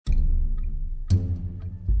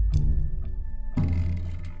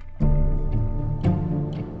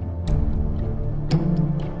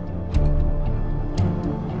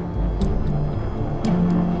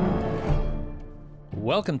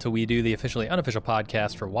Welcome to We Do, the officially unofficial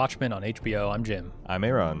podcast for Watchmen on HBO. I'm Jim. I'm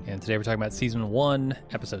Aaron. And today we're talking about Season 1,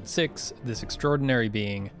 Episode 6, This Extraordinary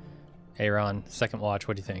Being. Aaron, second watch,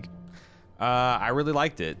 what do you think? I really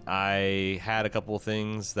liked it. I had a couple of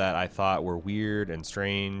things that I thought were weird and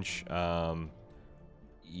strange, even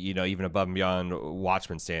above and beyond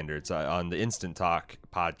Watchmen standards. On the Instant Talk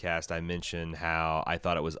podcast, I mentioned how I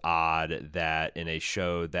thought it was odd that in a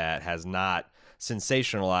show that has not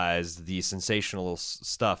sensationalized the sensational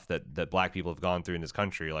stuff that black people have gone through in this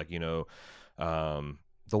country, like, the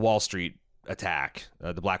Wall Street attack,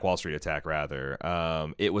 the Black Wall Street attack, rather.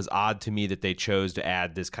 It was odd to me that they chose to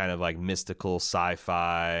add this kind of like mystical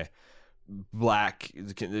sci-fi black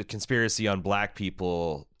conspiracy on black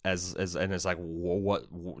people as and it's like, what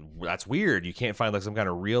that's weird. You can't find like some kind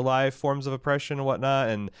of real life forms of oppression and whatnot.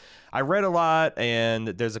 And I read a lot, and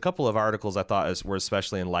there's a couple of articles I thought were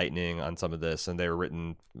especially enlightening on some of this, and they were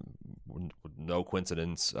written, no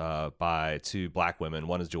coincidence, by two black women.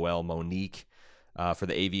 One is Joelle Monique for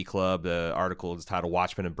the AV Club. The article is titled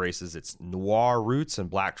 "Watchmen Embraces Its Noir Roots and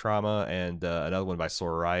Black Trauma," and another one by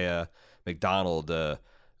Soraya McDonald,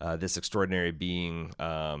 This Extraordinary Being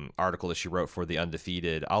article that she wrote for The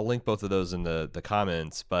Undefeated. I'll link both of those in the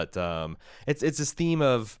comments, but it's this theme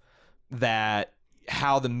of that,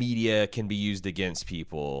 how the media can be used against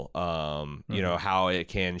people, how it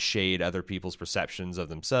can shade other people's perceptions of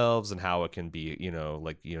themselves, and how it can be,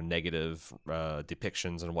 negative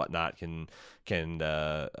depictions and whatnot can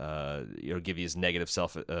give you this negative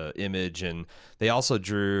self image. And they also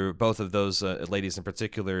drew, both of those ladies in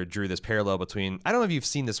particular drew this parallel between, I don't know if you've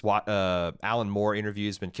seen this Alan Moore interview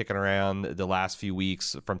has been kicking around the last few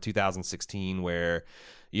weeks from 2016, where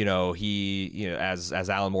he, as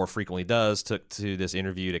Alan Moore frequently does, took to this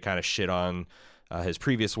interview to kind of shit on his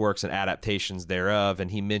previous works and adaptations thereof. And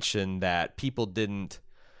he mentioned that people didn't,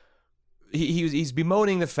 he's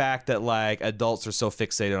bemoaning the fact that like adults are so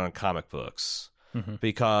fixated on comic books. Mm-hmm.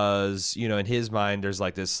 Because, in his mind, there's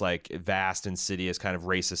like this like vast, insidious kind of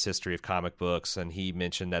racist history of comic books. And he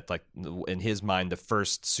mentioned that like in his mind, the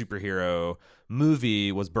first superhero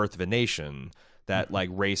movie was Birth of a Nation. That like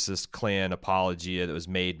racist Klan apology that was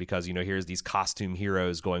made because, here's these costume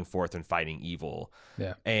heroes going forth and fighting evil.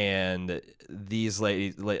 Yeah. And these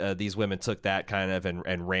women took that kind of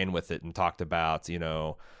and ran with it and talked about,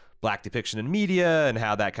 black depiction in media and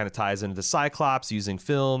how that kind of ties into the Cyclops using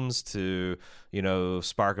films to,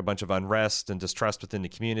 spark a bunch of unrest and distrust within the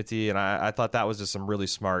community. And I thought that was just some really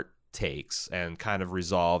smart takes and kind of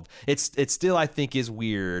resolved. It still, I think, is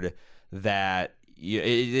weird that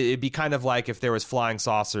it'd be kind of like if there was flying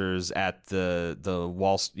saucers at the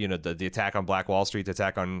the attack on Black Wall Street, the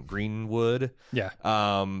attack on Greenwood. Yeah.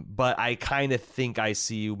 But I kind of think I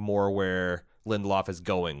see more where Lindelof is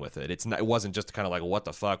going with it. It wasn't just kind of like what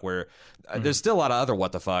the fuck, where there's still a lot of other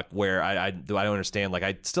what the fuck where I don't understand. Like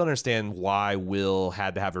I still understand why Will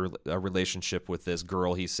had to have a relationship with this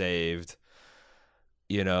girl he saved.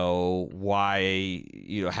 Why,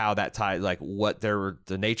 how that tied, like what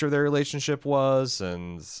the nature of their relationship was,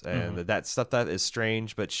 and that stuff that is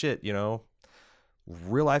strange, but shit,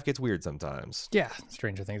 real life gets weird sometimes. Yeah,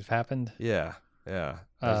 stranger things have happened. Yeah. There's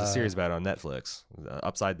a series about it on Netflix,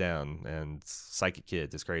 Upside Down and Psychic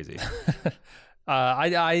Kids. It's crazy.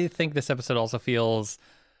 I think this episode also feels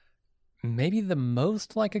maybe the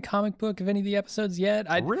most like a comic book of any of the episodes yet.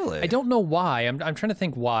 Really? I don't know why. I'm trying to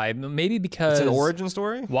think why. Maybe because it's an origin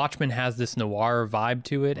story. Watchmen has this noir vibe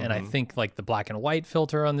to it, and I think like the black and white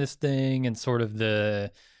filter on this thing and sort of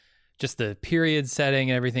the period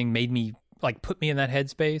setting and everything made me like put me in that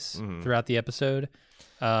headspace throughout the episode.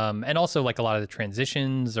 And also like a lot of the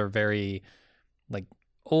transitions are very like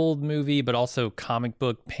old movie, but also comic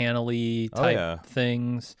book panel-y type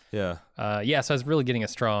things. Yeah. So I was really getting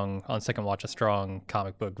on second watch, a strong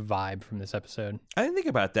comic book vibe from this episode. I didn't think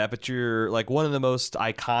about that, but you're like one of the most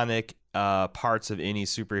iconic parts of any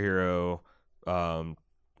superhero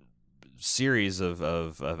series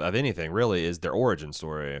of anything really is their origin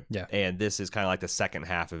story. Yeah. And this is kind of like the second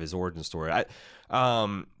half of his origin story.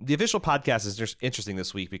 The official podcast is just interesting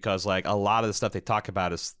this week because like a lot of the stuff they talk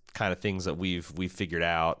about is kind of things that we've figured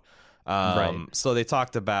out. Right. So they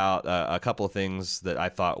talked about a couple of things that I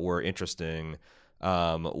thought were interesting.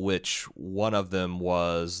 Which one of them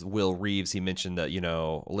was Will Reeves. He mentioned that,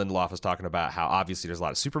 Lindelof was talking about how obviously there's a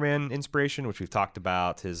lot of Superman inspiration, which we've talked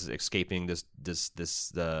about, his escaping this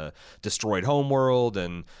destroyed homeworld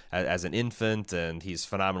and as an infant, and he's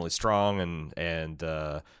phenomenally strong, and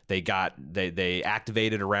they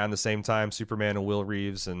activated around the same time, Superman and Will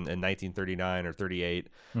Reeves in 1939 or 38.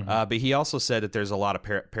 But he also said that there's a lot of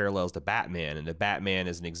parallels to Batman, and the Batman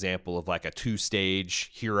is an example of like a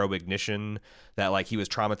two-stage hero ignition that like he was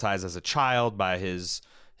traumatized as a child by his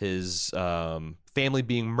family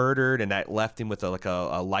being murdered, and that left him with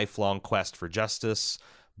a lifelong quest for justice.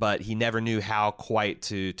 But he never knew how quite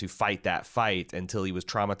to fight that fight until he was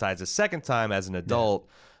traumatized a second time as an adult.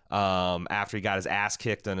 After he got his ass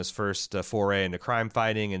kicked on his first foray into crime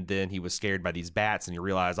fighting, and then he was scared by these bats, and he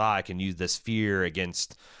realized, I can use this fear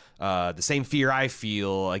against the same fear I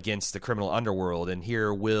feel against the criminal underworld. And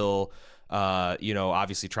here Will,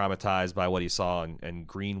 obviously traumatized by what he saw in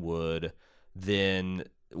Greenwood, then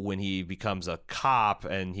when he becomes a cop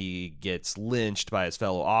and he gets lynched by his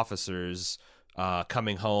fellow officers,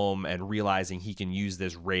 coming home and realizing he can use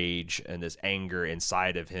this rage and this anger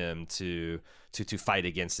inside of him to fight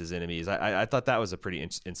against his enemies. I thought that was a pretty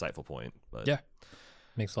insightful point. But yeah,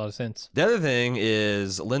 makes a lot of sense. The other thing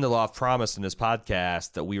is Lindelof promised in his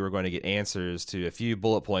podcast that we were going to get answers to a few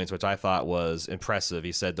bullet points, which I thought was impressive.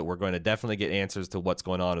 He said that we're going to definitely get answers to what's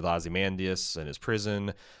going on with Ozymandias and his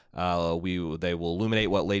prison. They will illuminate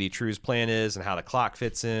what Lady True's plan is and how the clock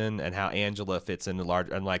fits in and how Angela fits in the large.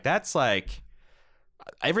 And like that's like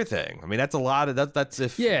everything. I mean, that's a lot of that. That's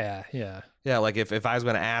if yeah. Like if I was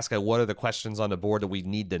going to ask, what are the questions on the board that we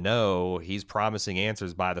need to know? He's promising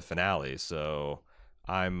answers by the finale, so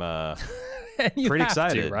I'm pretty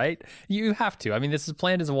excited. Right? You have to. I mean, this is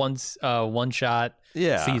planned as a one shot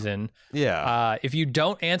season. Yeah. If you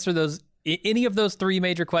don't answer any of those three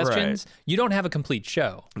major questions, you don't have a complete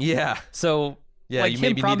show. Yeah. So. Yeah, like you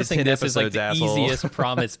him promising this is like the asshole. easiest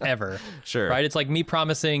promise ever. Sure. Right? It's like me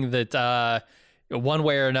promising that one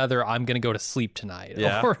way or another, I'm going to go to sleep tonight.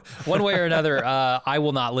 Yeah. Or one way or another, I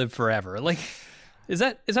will not live forever. Like, is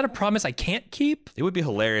that a promise I can't keep? It would be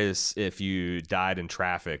hilarious if you died in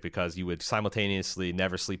traffic because you would simultaneously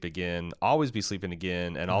never sleep again, always be sleeping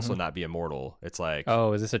again, and also not be immortal. It's like...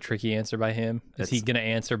 Oh, is this a tricky answer by him? Is he going to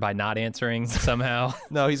answer by not answering somehow?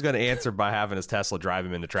 No, he's going to answer by having his Tesla drive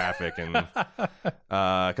him into traffic, and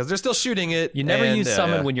because they're still shooting it. You never use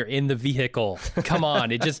summon when you're in the vehicle. Come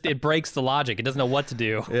on, it breaks the logic. It doesn't know what to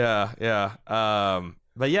do. Yeah.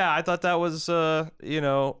 But yeah, I thought that was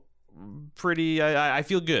pretty. I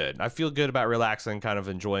feel good. I feel good about relaxing, kind of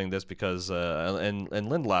enjoying this because in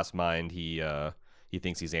Lindelof's mind, he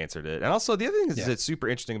thinks he's answered it. And also the other thing that's super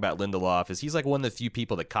interesting about Lindelof is he's like one of the few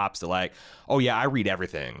people that cops that like, oh yeah, I read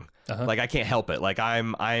everything. Like I can't help it. Like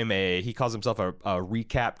he calls himself a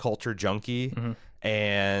recap culture junkie.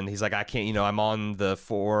 And he's like, I can't, I'm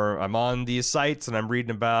on these sites and I'm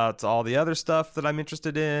reading about all the other stuff that I'm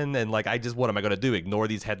interested in. And like, what am I going to do? Ignore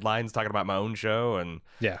these headlines talking about my own show? And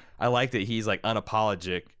yeah, I like that he's like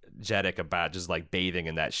unapologetic about just like bathing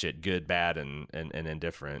in that shit, good, bad, and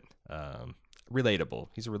indifferent. Relatable.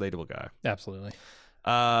 He's a relatable guy. Absolutely.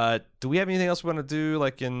 Do we have anything else we want to do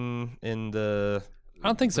like in the I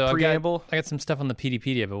don't think so. Preamble? I got some stuff on the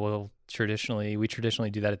PDpedia, but we traditionally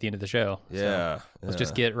do that at the end of the show. Yeah. So let's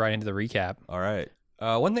just get right into the recap. All right.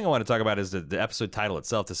 One thing I want to talk about is the episode title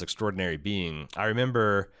itself, This Extraordinary Being. I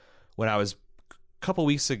remember when I was a couple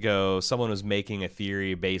weeks ago, someone was making a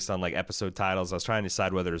theory based on like episode titles. I was trying to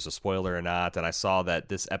decide whether it was a spoiler or not, and I saw that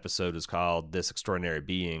this episode is called This Extraordinary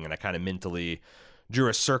Being, and I kind of mentally drew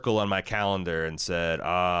a circle on my calendar and said,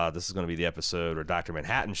 this is going to be the episode where Dr.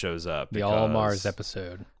 Manhattan shows up. The All Mars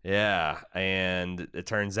episode. Yeah, and it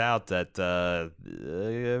turns out that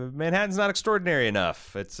Manhattan's not extraordinary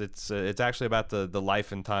enough. It's actually about the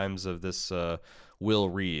life and times of this Will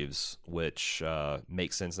Reeves, which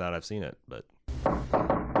makes sense now that I've seen it. But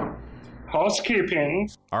housekeeping.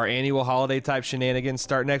 Our annual holiday-type shenanigans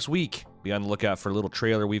start next week. Be on the lookout for a little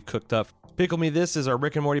trailer we've cooked up. Pickle Me This is our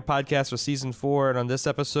Rick and Morty podcast for season 4, and on this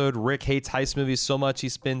episode, Rick hates heist movies so much he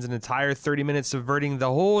spends an entire 30 minutes subverting the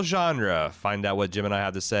whole genre. Find out what Jim and I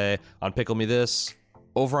have to say on Pickle Me This.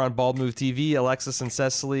 Over on Bald Move TV, Alexis and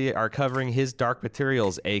Cecily are covering His Dark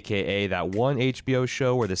Materials, aka that one HBO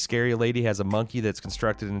show where the scary lady has a monkey that's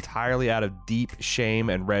constructed entirely out of deep shame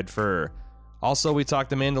and red fur. Also, we talked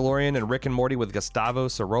The Mandalorian and Rick and Morty with Gustavo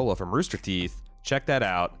Sorolla from Rooster Teeth. Check that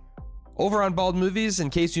out. Over on Bald Movies,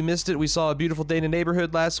 in case you missed it, we saw A Beautiful Day in the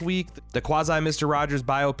Neighborhood last week, the quasi-Mr. Rogers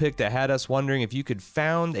biopic that had us wondering if you could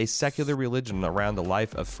found a secular religion around the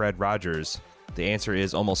life of Fred Rogers. The answer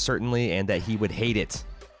is almost certainly, and that he would hate it.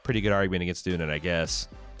 Pretty good argument against doing it, I guess.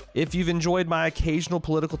 If you've enjoyed my occasional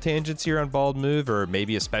political tangents here on Bald Move, or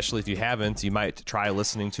maybe especially if you haven't, you might try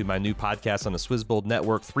listening to my new podcast on the Swizzbold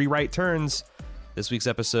Network, Three Right Turns. This week's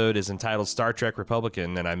episode is entitled Star Trek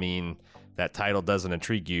Republican, and I mean, that title doesn't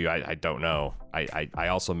intrigue you, I don't know. I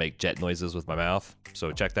also make jet noises with my mouth,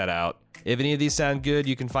 so check that out. If any of these sound good,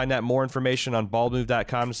 you can find out more information on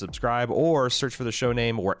baldmove.com to subscribe, or search for the show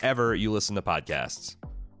name wherever you listen to podcasts.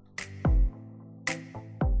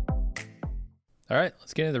 All right,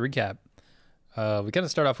 let's get into the recap. We kind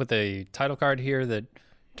of start off with a title card here that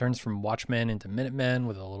turns from Watchmen into Minutemen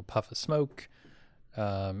with a little puff of smoke.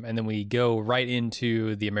 And then we go right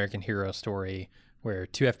into the American Hero story where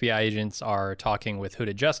 2 FBI agents are talking with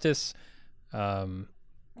Hooded Justice.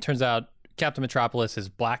 Turns out Captain Metropolis is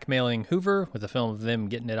blackmailing Hoover with a film of them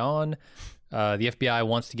getting it on. The FBI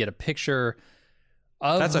wants to get a picture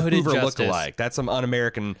of That's a Hooded Hoover Justice. lookalike. That's some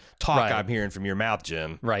un-American talk Right. I'm hearing from your mouth,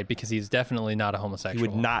 Jim. Right, because he's definitely not a He homosexual.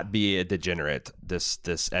 would not be a degenerate, this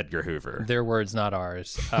Edgar Hoover. Their words, not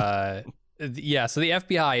ours. Yeah, so the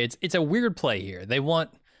FBI, it's a weird play here. They want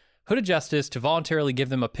Hooded Justice to voluntarily give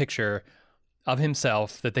them a picture of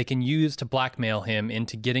himself that they can use to blackmail him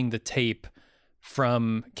into getting the tape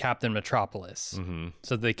from Captain Metropolis. Mm-hmm.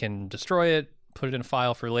 So they can destroy it, put it in a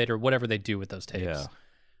file for later, whatever they do with those tapes.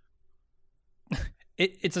 Yeah.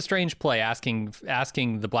 It's a strange play asking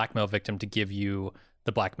the blackmail victim to give you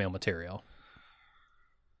the blackmail material.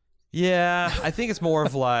 Yeah, I think it's more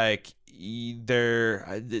of like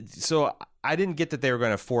so I didn't get that they were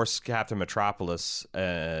going to force Captain Metropolis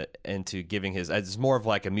into giving his. It's more of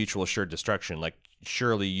like a mutual assured destruction. Like,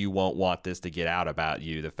 surely you won't want this to get out about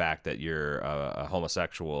you, the fact that you're a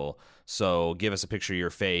homosexual. So give us a picture of your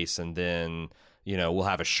face, and then we'll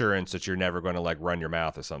have assurance that you're never going to like run your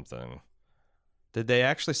mouth or something. Did they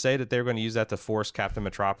actually say that they were going to use that to force Captain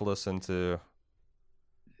Metropolis into?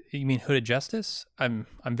 You mean Hooded Justice? I'm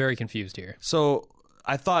very confused here. So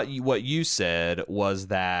I thought what you said was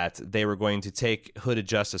that they were going to take Hooded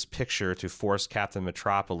Justice picture to force Captain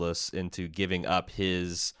Metropolis into giving up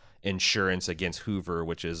his insurance against Hoover,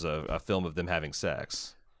 which is a film of them having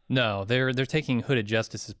sex. No, they're taking Hooded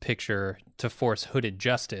Justice's picture to force Hooded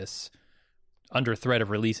Justice, under threat of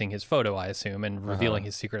releasing his photo, I assume, and revealing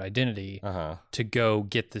his secret identity, to go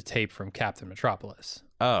get the tape from Captain Metropolis.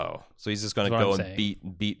 Oh, so he's just going to That's go what and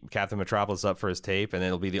I'm beat Captain Metropolis up for his tape, and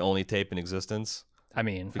it'll be the only tape in existence? I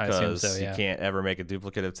mean, Because I assume so, yeah. you can't ever make a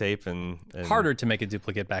duplicate of tape in Harder to make a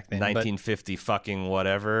duplicate back then. 1950 fucking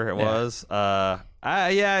whatever it Yeah. was.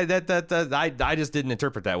 I just didn't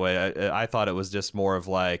interpret that way. I thought it was just more of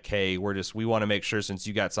like, hey, we want to make sure since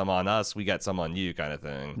you got some on us, we got some on you, kind of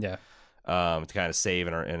thing. Yeah. To kind of save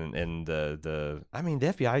the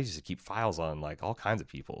FBI used to keep files on like all kinds of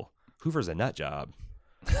people. Hoover's a nut job.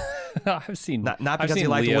 I've seen Not I've because he seen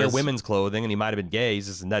liked to wear Leo's. women's clothing and he might have been gay. He's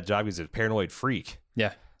just a nut job. He's a paranoid freak.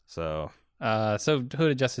 Yeah. So So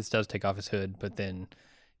Hooded Justice does take off his hood, but then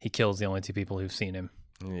he kills the only 2 people who've seen him.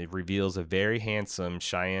 it reveals a very handsome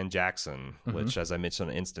Cheyenne Jackson, which, as I mentioned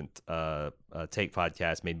on an Instant Take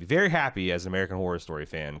podcast, made me very happy as an American Horror Story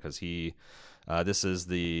fan, because this is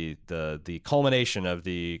the culmination of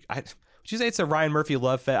the. Would you say it's a Ryan Murphy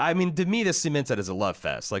love fest? I mean, to me, this cements it as a love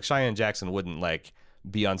fest. Like, Cheyenne Jackson wouldn't like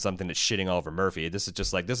be on something that's shitting all over Murphy. This is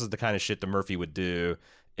just like, this is the kind of shit that Murphy would do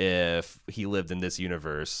if he lived in this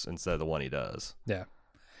universe instead of the one he does. Yeah.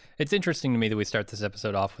 It's interesting to me that we start this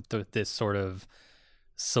episode off with this sort of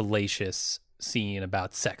salacious scene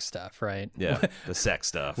about sex stuff, right? Yeah, the sex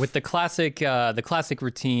stuff. With the classic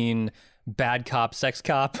routine bad cop, sex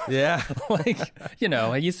cop. Yeah. Like,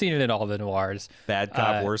 you've seen it in all the noirs. Bad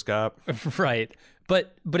cop, worse cop. Right.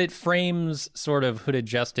 But it frames sort of Hooded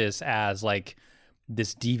Justice as like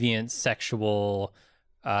this deviant sexual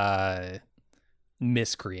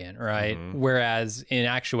miscreant, right? Mm-hmm. Whereas in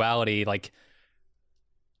actuality, like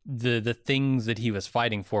the things that he was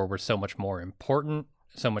fighting for were so much more important,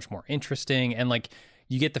 so much more interesting, and like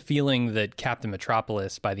you get the feeling that Captain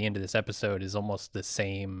Metropolis by the end of this episode is almost the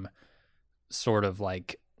same sort of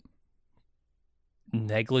like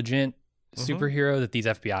negligent superhero that these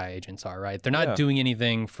FBI agents are, right? They're not doing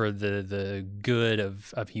anything for the good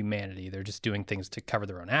of humanity. They're just doing things to cover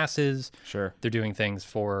their own asses. Sure. They're doing things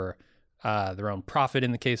for their own profit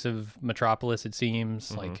in the case of Metropolis, it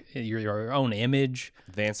seems. Like your own image.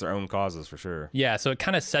 Advance their own causes, for sure. Yeah, so it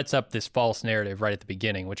kind of sets up this false narrative right at the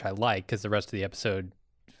beginning, which I like, because the rest of the episode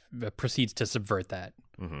proceeds to subvert that,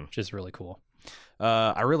 which is really cool.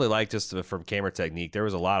 I really like, just from camera technique, there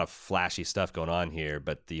was a lot of flashy stuff going on here,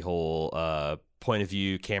 but the whole point of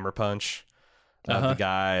view camera punch of the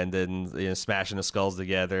guy, and then smashing the skulls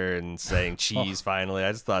together and saying cheese finally.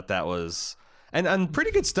 I just thought that was and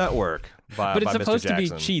pretty good stunt work by But it's by supposed Mr. to be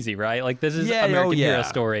Jackson. cheesy, right? Like, this is American Hero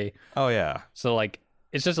Story. Oh yeah. So like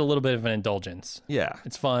it's just a little bit of an indulgence. Yeah.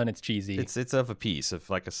 It's fun, it's cheesy. It's of a piece. If,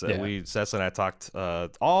 like I said, Sessa and I talked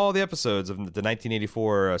all the episodes of the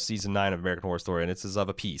 1984 season 9 of American Horror Story, and it's of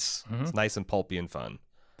a piece. It's nice and pulpy and fun.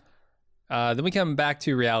 Then we come back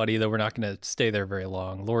to reality, though we're not going to stay there very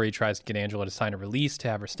long. Lori tries to get Angela to sign a release to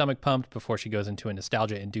have her stomach pumped before she goes into a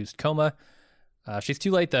nostalgia-induced coma. She's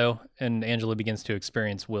too late, though, and Angela begins to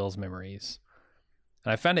experience Will's memories.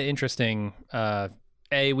 And I found it interesting.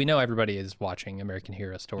 We know everybody is watching American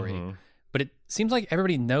Hero Story, but it seems like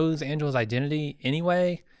everybody knows Angela's identity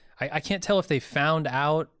anyway. I can't tell if they found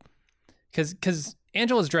out, because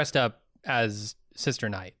Angela's dressed up as Sister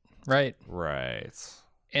Night, right? Right.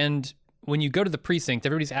 And when you go to the precinct,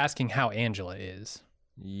 everybody's asking how Angela is.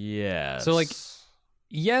 Yes. So, like,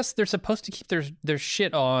 yes, they're supposed to keep their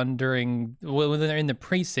shit on when they're in the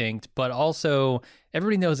precinct, but also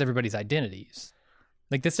everybody knows everybody's identities.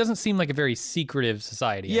 Like, this doesn't seem like a very secretive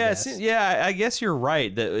society. Yes, I guess you're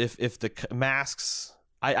right. That if the masks,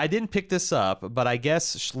 I didn't pick this up, but I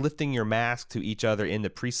guess lifting your mask to each other in the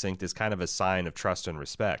precinct is kind of a sign of trust and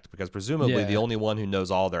respect, because presumably the only one who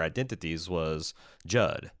knows all their identities was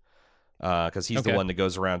Judd, because he's the one that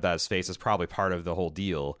goes around without his face. Is probably part of the whole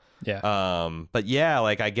deal. Yeah. But yeah,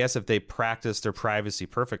 like, I guess if they practiced their privacy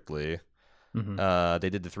perfectly, they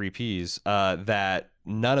did the 3Ps, that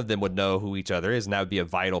none of them would know who each other is, and that would be a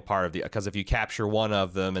vital part of because if you capture one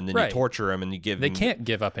of them and then you torture them and you give them, can't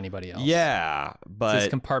give up anybody else. Yeah, but it's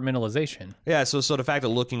this compartmentalization. Yeah, so the fact that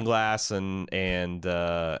Looking Glass and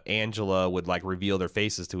Angela would like reveal their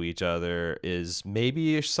faces to each other is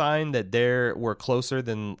maybe a sign that we're closer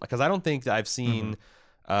than, because I don't think I've seen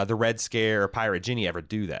the Red Scare or Pirate Ginny ever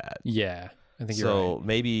do that. Yeah. I think so right.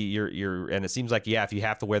 Maybe you're, and it seems like, if you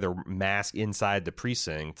have to wear the mask inside the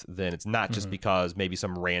precinct, then it's not just because maybe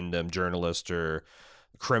some random journalist or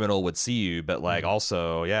criminal would see you, but like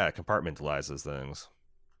also, it compartmentalizes things.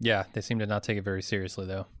 Yeah, they seem to not take it very seriously,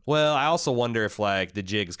 though. Well, I also wonder if like the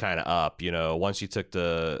jig's kind of up, once you took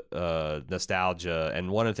the nostalgia, and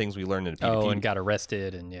one of the things we learned in PDP, and got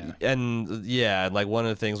arrested, and like one of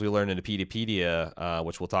the things we learned in the Pedia,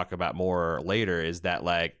 which we'll talk about more later, is that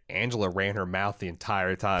like Angela ran her mouth the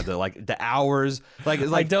entire time. The hours, like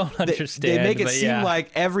I don't understand. They make it seem like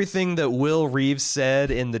everything that Will Reeves said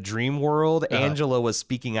in the dream world, Angela was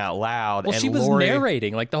speaking out loud. Well, and she was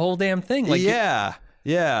narrating like the whole damn thing. Like yeah.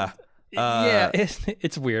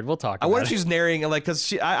 It's weird. We'll talk about it. I wonder if she's narrating, like, because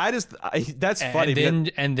that's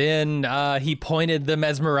funny. And then he pointed the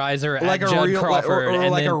mesmerizer like at Judd Crawford. Or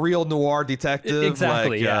like a real noir detective.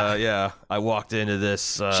 Exactly, like, I walked into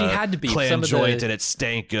this she had to be clan joint and it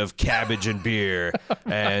stank of cabbage and beer.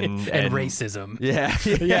 and racism.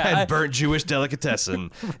 And burnt Jewish delicatessen.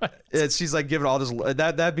 Right. She's like giving all this.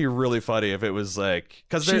 That'd be really funny if it was like,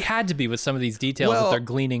 because she had to be with some of these details that they're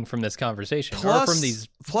gleaning from this conversation, or from these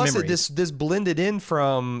memories. This blended in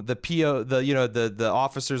from the the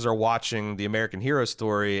officers are watching the American Hero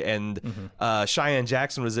Story, and Cheyenne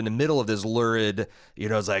Jackson was in the middle of this lurid,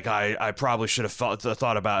 it's like, I probably should have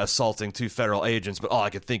thought about assaulting 2 federal agents, but all I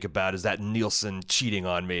could think about is that Nielsen cheating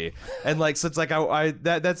on me. And like, so it's like,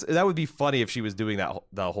 that would be funny if she was doing that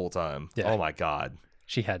the whole time. Oh my God.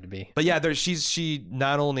 She had to be. But yeah, she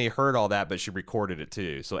not only heard all that, but she recorded it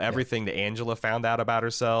too. So everything that Angela found out about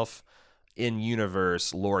herself in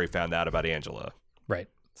universe, Lori found out about Angela. Right.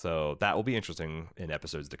 So that will be interesting in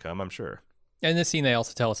episodes to come, I'm sure. In this scene, they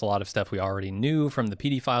also tell us a lot of stuff we already knew from the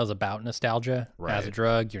PD files about nostalgia as a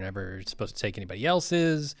drug. You're never supposed to take anybody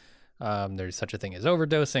else's. There's such a thing as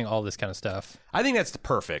overdosing, all this kind of stuff. I think that's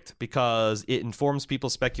perfect, because it informs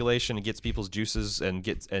people's speculation and gets people's juices and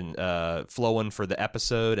flowing for the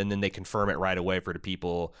episode, and then they confirm it right away for the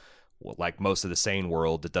people, like most of the sane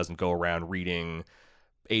world that doesn't go around reading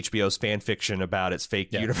HBO's fan fiction about its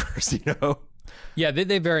fake universe, Yeah,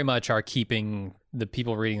 they very much are keeping the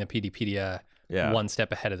people reading the PDpedia one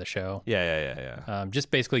step ahead of the show. Yeah. Just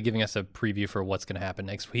basically giving us a preview for what's going to happen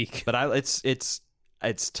next week. But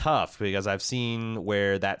it's tough, because I've seen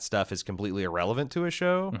where that stuff is completely irrelevant to a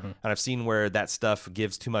show, and I've seen where that stuff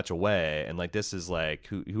gives too much away. And like, this is like,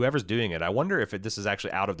 whoever's doing it, I wonder if this is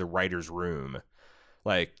actually out of the writer's room.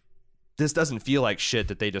 Like, this doesn't feel like shit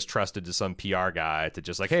that they just trusted to some PR guy to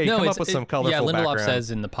just like, hey, come up with some colorful Lindelof background.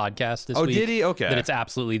 says in the podcast this week. Oh, did he? Okay. That it's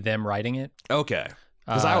absolutely them writing it. Okay.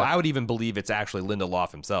 Because I would even believe it's actually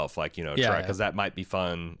Lindelof himself, like, because that might be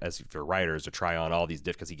fun as for writers to try on all these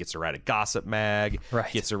because he gets to write a gossip mag,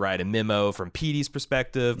 gets to write a memo from Petey's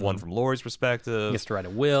perspective, one from Lori's perspective. He gets to write a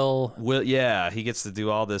will. He gets to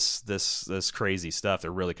do all this crazy stuff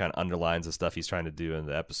that really kind of underlines the stuff he's trying to do in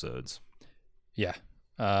the episodes. Yeah.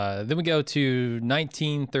 Then we go to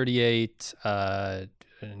 1938,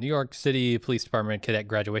 New York City Police Department cadet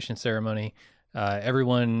graduation ceremony.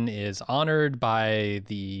 Everyone is honored by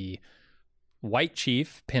the white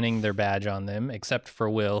chief pinning their badge on them, except for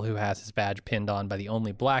Will, who has his badge pinned on by the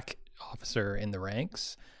only black officer in the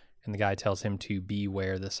ranks. And the guy tells him to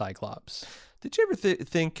beware the Cyclops. Did you ever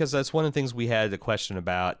think, because that's one of the things we had a question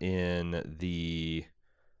about in the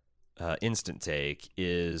instant take,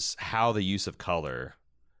 is how the use of color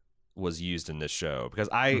was used in this show, because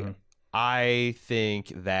I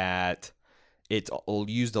think that it's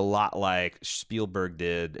used a lot like Spielberg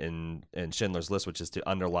did in Schindler's List, which is to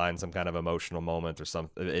underline some kind of emotional moment or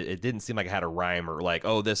something. It didn't seem like it had a rhyme or like,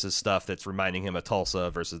 oh, this is stuff that's reminding him of Tulsa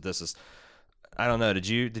versus this is. I don't know. Did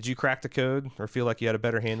you crack the code or feel like you had a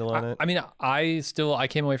better handle on it? I mean, I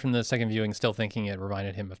came away from the second viewing still thinking it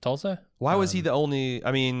reminded him of Tulsa. Why was he the only?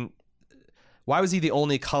 I mean, why was he the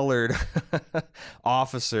only colored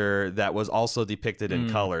officer that was also depicted in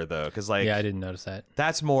color, though? Because I didn't notice that.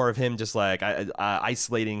 That's more of him just like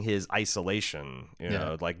isolating his isolation,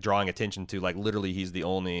 like drawing attention to like literally he's the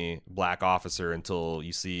only black officer until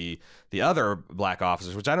you see the other black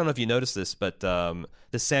officers. Which I don't know if you noticed this, but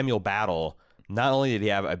this Samuel Battle. Not only did he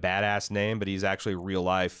have a badass name, but he's actually real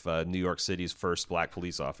life New York City's first black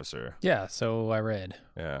police officer. Yeah, so I read.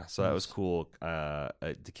 Yeah, so that was cool.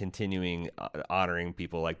 Continuing honoring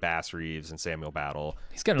people like Bass Reeves and Samuel Battle.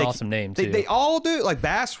 He's got an awesome name too. They all do, like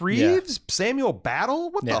Bass Reeves, Samuel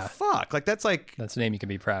Battle. What the fuck? Like that's a name you can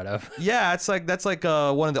be proud of. Yeah, that's like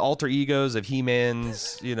one of the alter egos of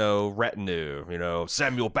He-Man's retinue.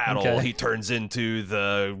 Samuel Battle. Okay. He turns into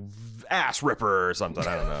the ass ripper or something.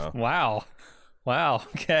 I don't know. Wow.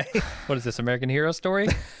 Okay. What is this, American Hero Story?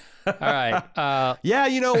 All right. Yeah,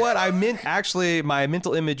 you know what? My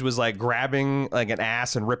mental image was like grabbing like an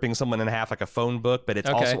ass and ripping someone in half like a phone book, but it's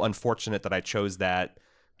also unfortunate that I chose that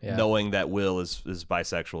knowing that Will is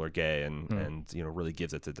bisexual or gay and really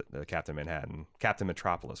gives it to Captain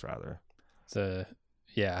Metropolis, rather. So,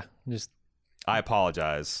 I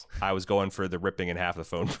apologize. I was going for the ripping in half the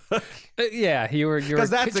phone book. You were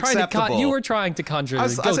because that's acceptable. You were trying to conjure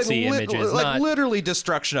goatsy images, like literally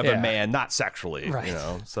destruction of a man, not sexually. Right.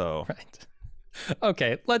 So right.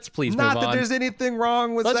 Okay, let's please move on. Not that there's anything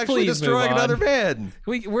wrong with sexually destroying another man.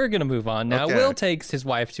 We're gonna move on now. Okay. Will takes his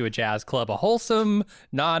wife to a jazz club, a wholesome,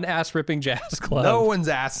 non-ass ripping jazz club. No one's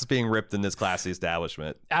ass is being ripped in this classy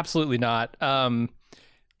establishment. Absolutely not.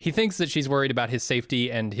 He thinks that she's worried about his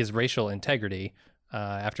safety and his racial integrity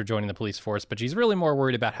after joining the police force, but she's really more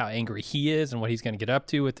worried about how angry he is and what he's going to get up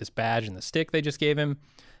to with this badge and the stick they just gave him.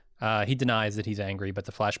 He denies that he's angry, but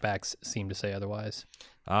the flashbacks seem to say otherwise.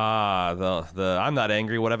 The I'm not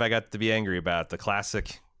angry. What have I got to be angry about? The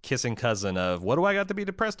classic kissing cousin of what do I got to be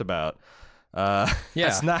depressed about?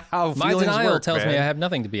 That's not how my feelings denial work, tells man. me I have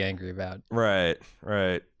nothing to be angry about. Right.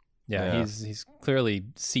 Yeah, he's clearly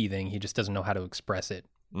seething. He just doesn't know how to express it.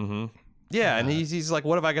 Mm-hmm. Yeah, and he's like,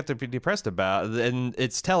 what have I got to be depressed about? And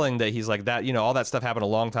it's telling that he's like that, all that stuff happened a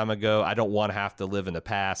long time ago. I don't want to have to live in the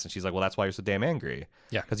past. And she's like, well, that's why you're so damn angry.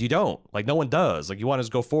 Yeah. Because you don't. Like, no one does. Like, you want to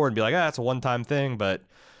just go forward and be like, it's a one-time thing. But,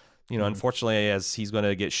 unfortunately, as he's going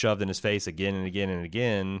to get shoved in his face again and again and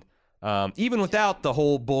again, even without the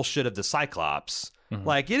whole bullshit of the Cyclops,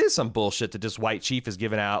 like, it is some bullshit that this white chief is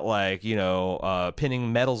giving out, like,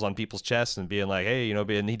 pinning medals on people's chests and being like, hey,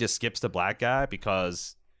 and he just skips the black guy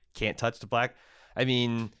because can't touch the black. I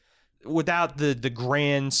mean, without the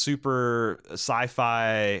grand super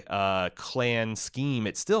sci-fi clan scheme,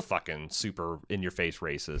 it's still fucking super in your face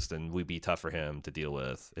racist, and would be tough for him to deal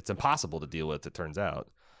with. It's impossible to deal with, it turns out.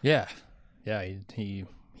 Yeah. He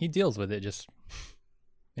deals with it just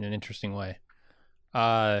in an interesting way.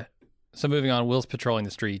 So moving on, Will's patrolling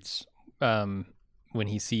the streets when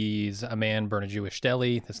he sees a man burn a Jewish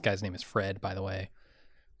deli. This guy's name is Fred, by the way.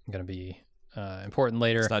 I'm gonna be important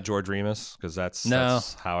later. It's not George Remus, because that's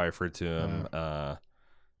how I referred to him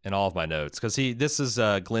in all of my notes. Because this is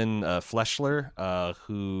Glenn Fleshler,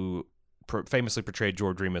 who famously portrayed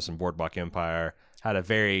George Remus in Boardwalk Empire. Had a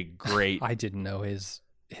very great. I didn't know his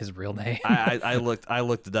real name. I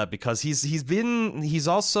looked it up because he's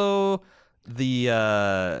also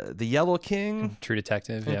the Yellow King, True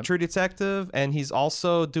Detective, True Detective, and he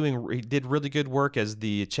did really good work as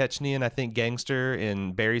the Chechnyan, I think, gangster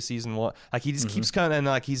in Barry season 1. Like, he just keeps kind of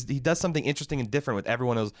like he does something interesting and different with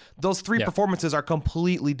everyone. Those three performances are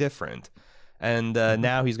completely different, and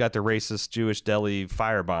now he's got the racist Jewish deli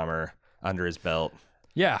firebomber under his belt.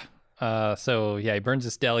 Yeah. He burns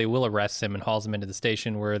this deli. Will arrests him and hauls him into the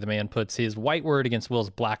station, where the man puts his white word against Will's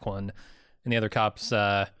black one, and the other cops.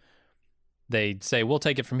 They say, we'll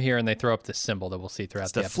take it from here, and they throw up this symbol that we'll see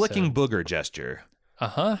throughout the episode. Flicking booger gesture.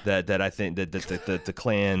 That I think that the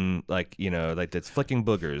clan, like, that's flicking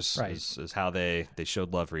boogers, right, is how they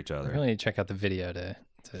showed love for each other. I really need to check out the video to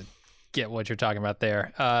get what you're talking about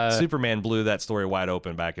there. Superman blew that story wide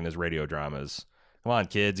open back in his radio dramas. Come on,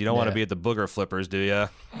 kids. You don't want to be at the booger flippers, do you?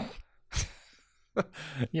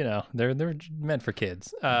 They're meant for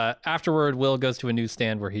kids. Afterward, Will goes to a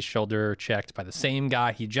newsstand where he's shoulder checked by the same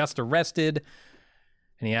guy he just arrested,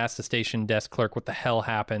 and he asks the station desk clerk what the hell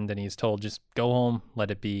happened, and he's told, just go home,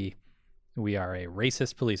 let it be. We are a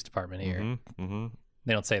racist police department here.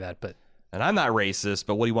 They don't say that, but... And I'm not racist,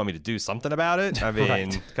 but what do you want me to do? Something about it? I mean,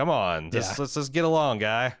 Right. Come on. Let's just get along,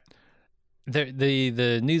 guy.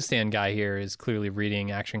 The newsstand guy here is clearly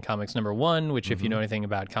reading Action Comics #1, which if you know anything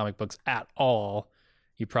about comic books at all,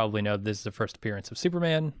 you probably know this is the first appearance of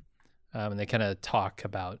Superman. And they kind of talk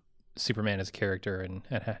about Superman as a character, and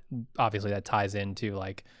obviously that ties into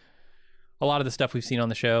like a lot of the stuff we've seen on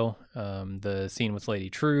the show. The scene with Lady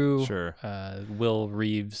True, sure. Will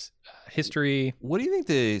Reeves' history. What do you think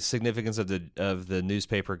the significance of the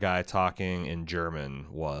newspaper guy talking in German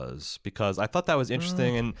was? Because I thought that was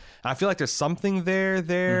interesting, and I feel like there's something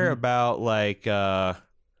there about like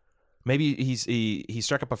maybe he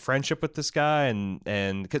struck up a friendship with this guy,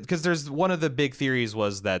 and because there's one of the big theories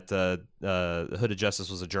was that Hood of Justice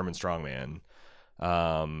was a German strongman.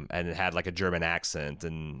 And it had like a German accent,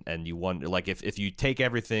 and you wonder like if you take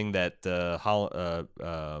everything that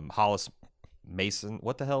Hollis Mason,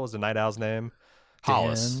 what the hell was the Night Owl's name?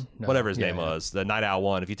 Hollis, whatever his name was, the Night Owl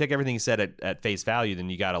one. If you take everything he said at face value, then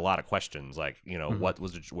you got a lot of questions like, you know, what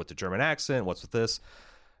was with the German accent? What's with this?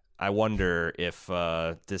 I wonder if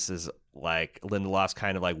this is like Lindelof's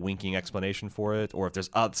kind of like winking explanation for it, or if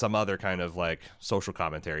there's some other kind of like social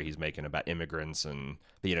commentary he's making about immigrants and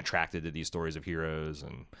being attracted to these stories of heroes.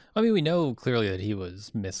 And I mean, we know clearly that he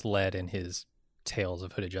was misled in his tales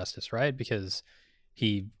of Hood of Justice, right? Because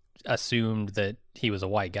he assumed that he was a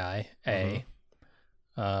white guy.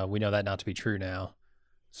 We know that not to be true now.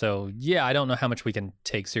 So yeah, I don't know how much we can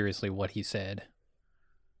take seriously what he said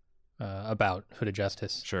about Hood of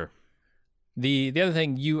Justice. Sure. The other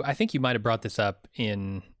thing, I think you might have brought this up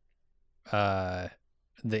in the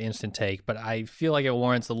instant take, but I feel like it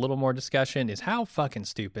warrants a little more discussion, is how fucking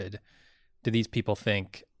stupid do these people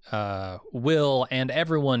think Will and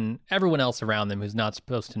everyone else around them who's not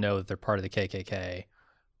supposed to know that they're part of the KKK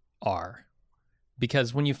are?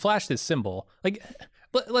 Because when you flash this symbol, like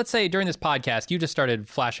let's say during this podcast you just started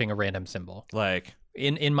flashing a random symbol, like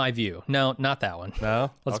in my view. No, not that one.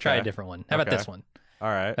 No, let's try a different one. How about this one? All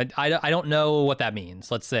right. I don't know what that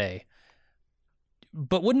means, let's say.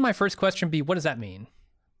 But wouldn't my first question be, what does that mean?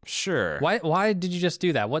 Sure. Why did you just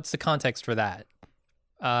do that? What's the context for that?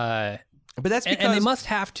 But that's because... And they must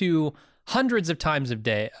have to hundreds of times of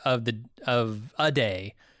a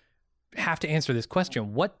day have to answer this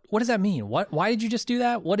question. What does that mean? Why did you just do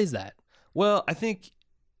that? What is that? Well, I think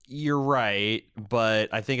you're right,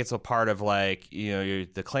 but I think it's a part of like, you know,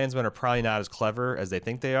 the Klansmen are probably not as clever as they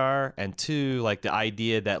think they are, and two, like the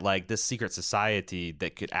idea that like this secret society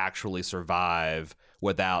that could actually survive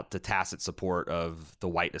without the tacit support of the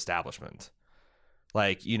white establishment.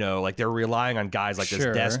 Like, you know, like they're relying on guys like this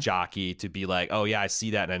desk jockey to be like, oh yeah, I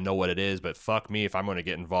see that and I know what it is, but fuck me if I'm going to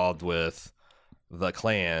get involved with the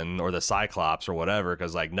Klan or the Cyclops or whatever,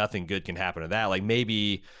 because like nothing good can happen to that. Like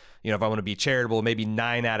maybe, you know, if I want to be charitable, maybe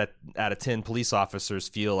 9 out of 10 police officers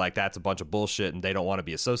feel like that's a bunch of bullshit and they don't want to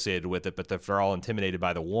be associated with it. But if they're all intimidated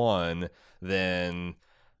by the one, then,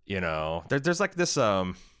 you know, there's like this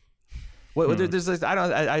there's this,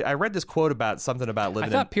 I read this quote about something about living.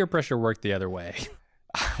 I thought peer pressure worked the other way.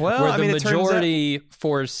 Well, where I the mean, majority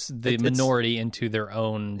force the minority into their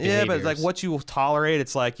own behaviors. Yeah, but it's like what you tolerate.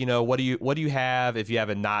 It's like, you know, what do you have if you have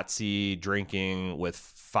a Nazi drinking with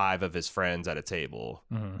 5 of his friends at a table?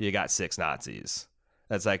 You got 6 Nazis.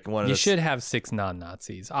 That's like one of you should have 6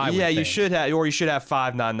 non-Nazis. You should have, or you should have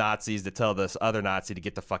 5 non-Nazis to tell this other Nazi to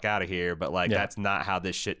get the fuck out of here. But like that's not how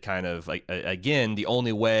this shit kind of like. Again, the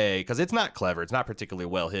only way, because it's not clever, it's not particularly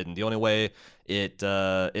well hidden. The only way it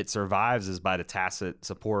survives is by the tacit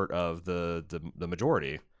support of the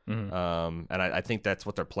majority. And I think that's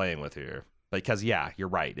what they're playing with here. Because yeah, you're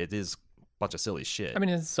right. It is a bunch of silly shit. I mean,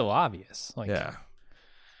 it's so obvious. Like, yeah.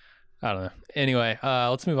 I don't know. Anyway,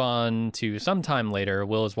 let's move on to sometime later.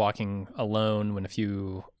 Will is walking alone when a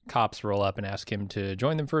few cops roll up and ask him to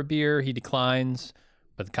join them for a beer. He declines,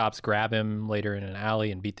 but the cops grab him later in an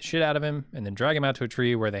alley and beat the shit out of him and then drag him out to a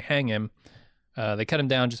tree where they hang him. They cut him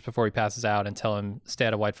down just before he passes out and tell him stay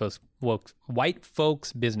out of white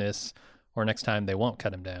folks' business, or next time they won't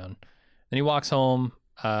cut him down. Then he walks home,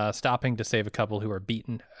 stopping to save a couple who are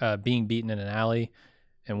being beaten in an alley.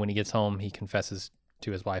 And when he gets home, he confesses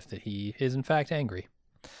to his wife that he is in fact angry.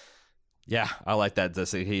 Yeah, I like that.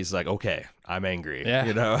 He's like, okay, I'm angry. Yeah.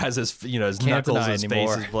 You know, has his, you know, his Can't knuckles, his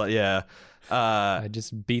anymore. face, his blood. Yeah. I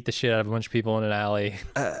just beat the shit out of a bunch of people in an alley.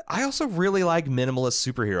 I also really like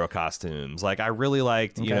minimalist superhero costumes. Like I really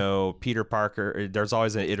liked, you know, Peter Parker. There's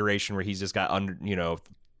always an iteration where he's just got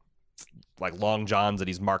like long johns that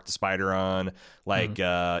he's marked the spider on. Like,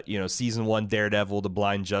 you know, season 1 Daredevil, the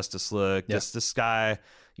Blind Justice look. Yep. This guy,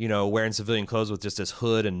 wearing civilian clothes with just this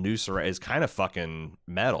hood and noose around is kind of fucking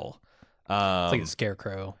metal. It's like a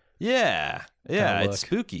scarecrow. Yeah, it's look.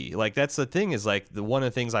 spooky. Like that's the thing is like one of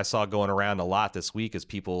the things I saw going around a lot this week is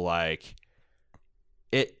people like.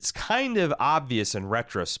 It's kind of obvious in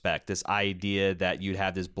retrospect, this idea that you'd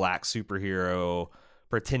have this black superhero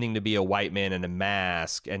pretending to be a white man in a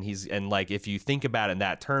mask, and like if you think about it in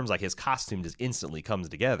that terms, like his costume just instantly comes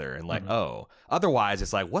together, and like otherwise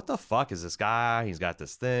it's like what the fuck is this guy? He's got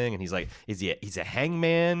this thing, and he's like he's a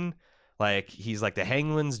hangman, like he's like the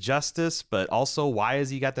hangman's justice, but also why has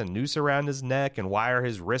he got the noose around his neck, and why are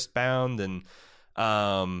his wrists bound? And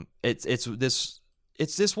it's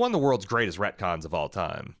this one of the world's greatest retcons of all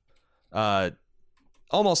time.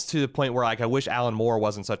 Almost to the point where like I wish Alan Moore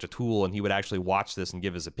wasn't such a tool and he would actually watch this and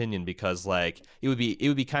give his opinion, because like it would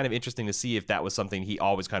be kind of interesting to see if that was something he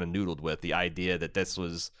always kind of noodled with, the idea that this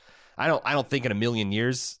was I don't think in a million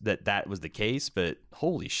years that was the case, but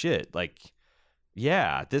holy shit, like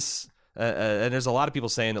yeah, this and there's a lot of people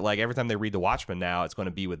saying that like every time they read The Watchmen now, it's going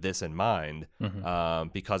to be with this in mind,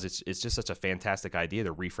 because it's just such a fantastic idea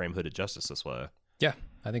to reframe Hooded Justice this way. Yeah,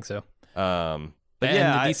 I think so. But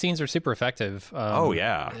yeah, these scenes are super effective. Oh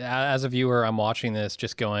yeah. As a viewer, I'm watching this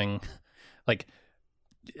just going, like,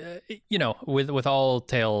 with all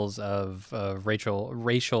tales of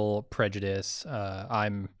racial prejudice,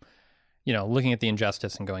 I'm, looking at the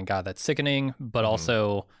injustice and going, God, that's sickening. But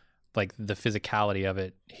also, like the physicality of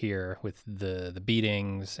it here with the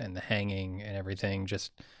beatings and the hanging and everything,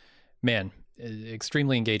 just man.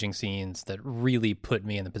 Extremely engaging scenes that really put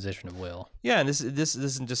me in the position of Will. Yeah, and this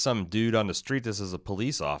isn't just some dude on the street. This is a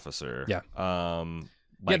police officer. Yeah.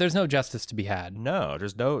 There's no justice to be had. No,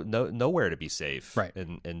 there's nowhere to be safe. Right.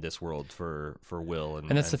 In this world for Will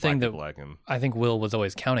and that's the thing that like him. I think Will was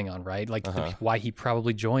always counting on, right? Like why he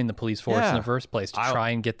probably joined the police force in the first place to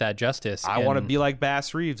try and get that justice. I want to be like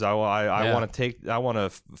Bass Reeves. I want to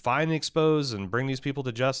find and expose and bring these people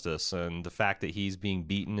to justice. And the fact that he's being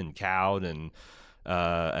beaten and cowed and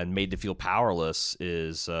made to feel powerless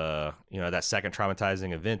is that second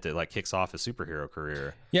traumatizing event that like kicks off his superhero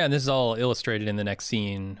career. Yeah, and this is all illustrated in the next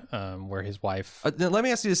scene where his wife. Let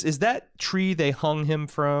me ask you this: is that tree they hung him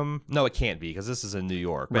from? No, it can't be, because this is in New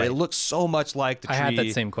York. But it looks so much like the tree. I had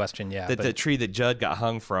that same question. Yeah, the tree that Judd got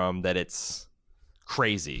hung from, that it's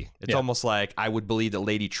crazy. It's almost like I would believe that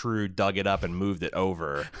Lady True dug it up and moved it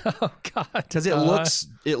over. Oh God, because it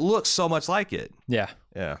looks so much like it. Yeah.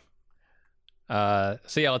 So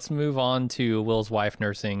let's move on to Will's wife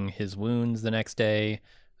nursing his wounds the next day.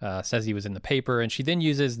 Says he was in the paper, and she then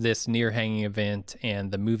uses this near-hanging event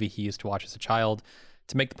and the movie he used to watch as a child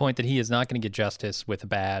to make the point that he is not going to get justice with a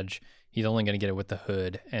badge. He's only going to get it with the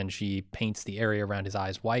hood, and she paints the area around his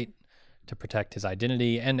eyes white to protect his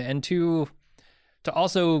identity and to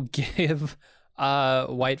also give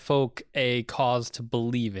white folk a cause to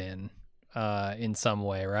believe in some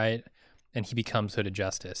way, right? And he becomes Hooded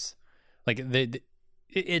Justice. Like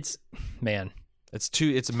it's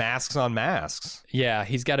masks on masks. Yeah,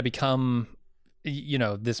 he's got to become,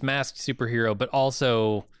 this masked superhero, but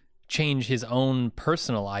also change his own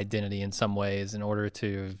personal identity in some ways in order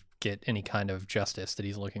to get any kind of justice that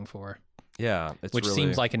he's looking for. Yeah, which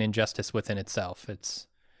seems like an injustice within itself. It's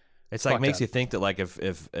like makes you think that like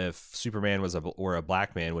if Superman were a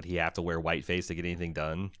black man, would he have to wear whiteface to get anything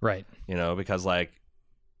done? Right. Because like.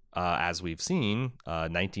 As we've seen,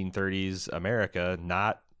 1930s America,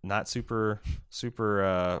 not super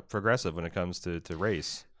progressive when it comes to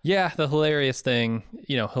race. Yeah, the hilarious thing,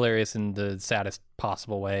 hilarious in the saddest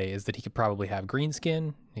possible way, is that he could probably have green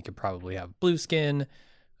skin. He could probably have blue skin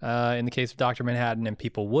in the case of Dr. Manhattan, and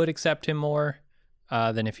people would accept him more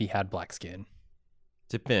than if he had black skin.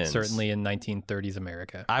 Depends. Certainly in 1930s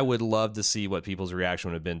America. I would love to see what people's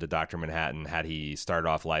reaction would have been to Dr. Manhattan had he started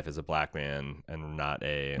off life as a black man and not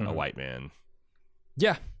a white man.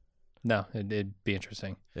 Yeah. No, it'd be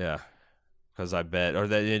interesting. Yeah. Because I bet, or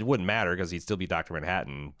that it wouldn't matter because he'd still be Dr.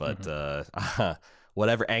 Manhattan. But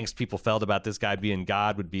whatever angst people felt about this guy being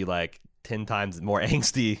God would be like 10 times more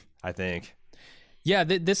angsty, I think. Yeah,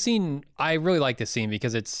 this scene, I really like this scene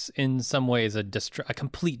because it's in some ways a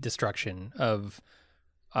complete destruction of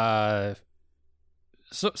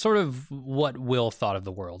sort of what Will thought of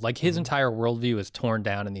the world. Like his entire worldview is torn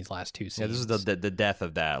down in these last two scenes. Yeah, this is the death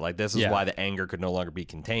of that. Like this is why the anger could no longer be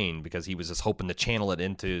contained, because he was just hoping to channel it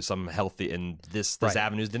into some healthy, and this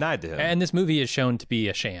avenue is denied to him. And this movie is shown to be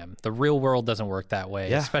a sham. The real world doesn't work that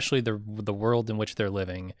way, especially the world in which they're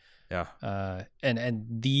living. Yeah. And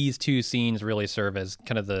these two scenes really serve as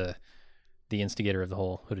kind of the instigator of the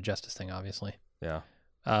whole Hooded Justice thing, obviously. Yeah.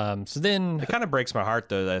 So then it kind of breaks my heart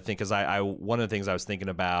though, I think, because I one of the things I was thinking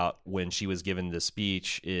about when she was giving this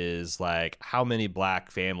speech is like how many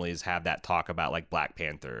black families have that talk about like Black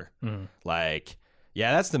Panther. Like,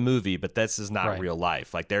 yeah, that's the movie, but this is not real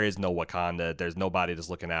life. Like, there is no Wakanda. There's nobody that's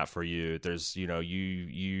looking out for you. There's, you know,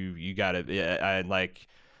 you gotta, like,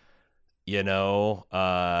 you know,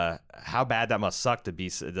 how bad that must suck to be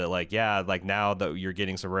like, yeah, like now that you're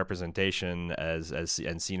getting some representation as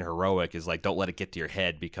and seen heroic is like, don't let it get to your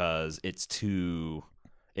head because it's too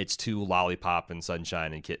lollipop and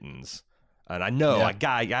sunshine and kittens. And I know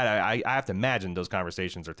I have to imagine those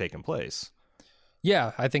conversations are taking place.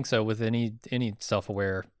 Yeah, I think so. With any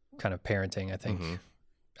self-aware kind of parenting, I think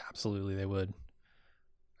absolutely they would.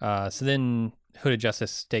 So then Hooded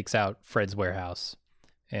Justice stakes out Fred's warehouse,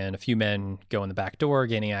 and a few men go in the back door,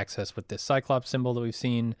 gaining access with this Cyclops symbol that we've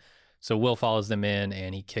seen. So Will follows them in,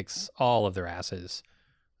 and he kicks all of their asses,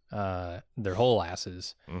 their whole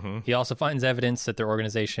asses. He also finds evidence that their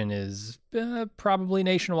organization is probably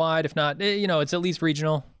nationwide, if not, it's at least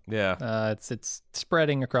regional. Yeah. It's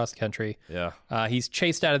spreading across the country. Yeah. He's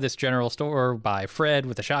chased out of this general store by Fred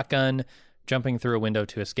with a shotgun, jumping through a window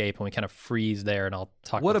to escape, and we kind of freeze there, and I'll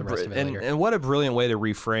talk about the rest of it later. And what a brilliant way to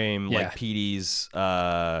reframe like Petey's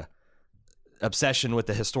obsession with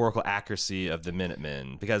the historical accuracy of the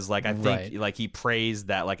Minutemen, because like I think like he praised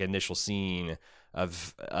that like initial scene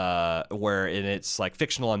of where it's like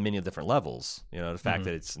fictional on many different levels. You know, the fact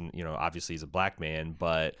that it's, you know, obviously he's a black man,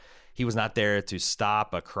 but he was not there to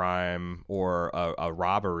stop a crime or a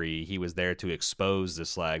robbery. He was there to expose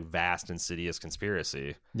this like vast, insidious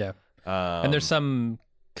conspiracy. Yeah. And there's some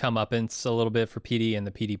comeuppance a little bit for PD and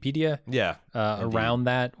the PDpedia. Yeah. Around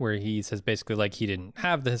that, where he says basically like he didn't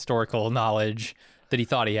have the historical knowledge that he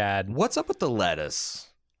thought he had. What's up with the lettuce?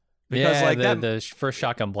 Because like the first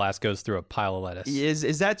shotgun blast goes through a pile of lettuce.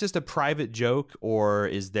 Is that just a private joke, or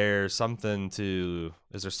is there something to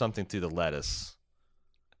the lettuce?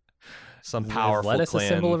 Some powerful lettuce clan. A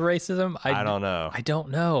symbol of racism? I don't know. I don't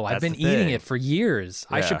know. I've been eating it for years.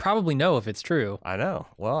 Yeah. I should probably know if it's true. I know.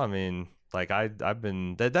 Well, I mean, like I've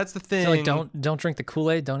been that's the thing. So like don't drink the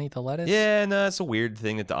Kool-Aid, don't eat the lettuce. Yeah, no, it's a weird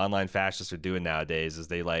thing that the online fascists are doing nowadays. Is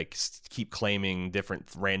they like keep claiming different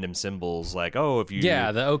random symbols, like the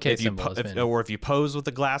OK symbol, or if you pose with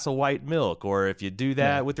a glass of white milk, or if you do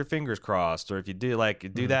that with your fingers crossed, or if you do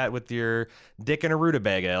that with your dick in a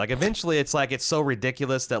rutabaga. Like eventually, it's like it's so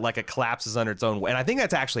ridiculous that like it collapses under its own weight. And I think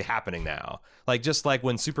that's actually happening now. Like just like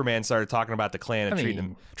when Superman started talking about the Klan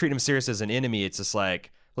and treating him serious as an enemy, it's just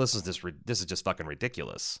like, well, this is just fucking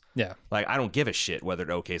ridiculous. Yeah. Like, I don't give a shit whether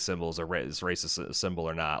the OK symbol is a racist symbol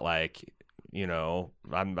or not. Like, you know,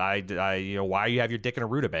 why you have your dick in a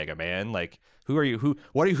rutabaga, man? Like, who are you? Who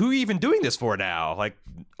are you even doing this for now? Like,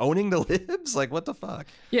 owning the libs? Like, what the fuck?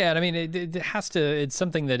 Yeah, and I mean, it has to. It's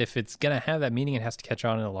something that if it's gonna have that meaning, it has to catch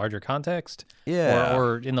on in a larger context. Yeah.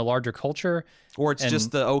 Or in the larger culture. Or it's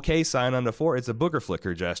just the OK sign on the fort. It's a booger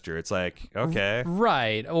flicker gesture. It's like, okay.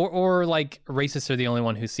 Right. Or like racists are the only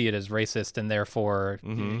one who see it as racist, and therefore,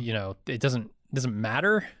 you know, it doesn't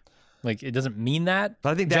matter. Like, it doesn't mean that. But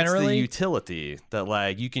I think that's the utility, that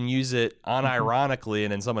like you can use it unironically,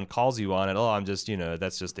 and then someone calls you on it. Oh, I'm just, you know,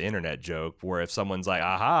 that's just the internet joke. Where if someone's like,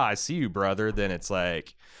 aha, I see you, brother, then it's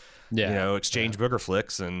like, you know, exchange booger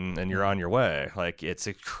flicks and you're on your way. Like, it's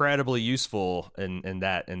incredibly useful in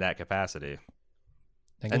that capacity.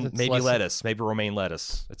 And maybe lettuce, maybe romaine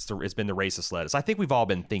lettuce. It's been the racist lettuce. I think we've all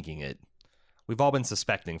been thinking it. We've all been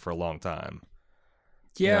suspecting for a long time.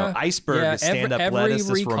 Yeah, you know, iceberg, stand-up lettuce,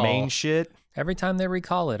 this romaine shit. Every time they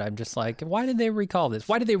recall it, I'm just like, why did they recall this?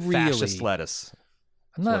 Why did they really? Fascist lettuce.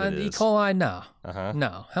 I'm not E. coli. No,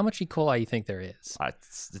 no. How much E. coli you think there is?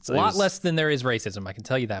 It's a lot less than there is racism. I can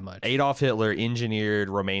tell you that much. Adolf Hitler engineered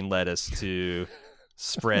romaine lettuce to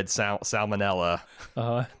spread salmonella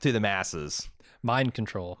to the masses. Mind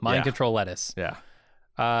control lettuce. Yeah.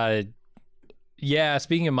 Yeah.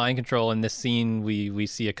 Speaking of mind control, in this scene, we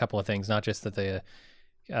see a couple of things. Not just that the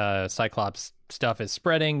Cyclops stuff is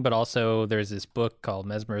spreading, but also there's this book called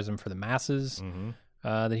Mesmerism for the Masses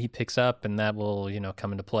that he picks up, and that will, you know,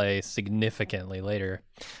 come into play significantly later.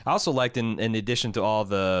 I also liked, in addition to all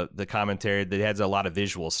the commentary, that it has a lot of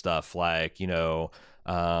visual stuff, like, you know,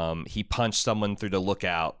 he punched someone through the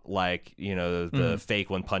lookout, like, you know, the fake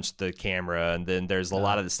one punched the camera, and then there's a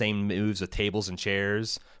lot of the same moves with tables and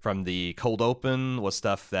chairs from the cold open was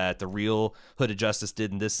stuff that the real Hooded Justice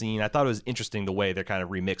did in this scene. I thought it was interesting the way they're kind of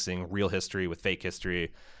remixing real history with fake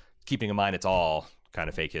history, keeping in mind it's all kind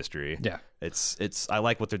of fake history. Yeah, it's I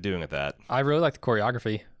like what they're doing with that. I really like the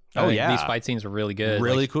choreography. Oh, yeah. These fight scenes are really good.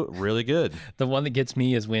 Really cool. Really good. The one that gets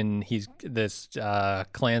me is when this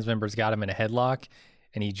Klans member's got him in a headlock,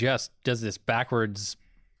 and he just does this backwards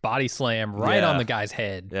body slam right on the guy's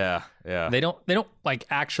head. Yeah, yeah. They don't like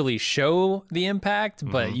actually show the impact,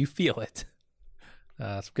 but you feel it.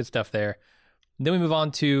 Some good stuff there. Then we move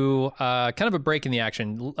on to kind of a break in the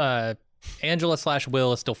action.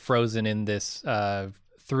 Angela/Will is still frozen in this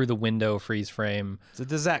through the window freeze frame. It's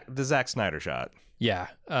the Zack Snyder shot. Yeah,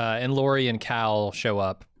 and Lori and Cal show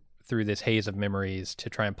up through this haze of memories to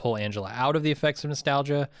try and pull Angela out of the effects of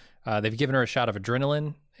nostalgia. They've given her a shot of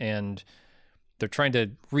adrenaline, and they're trying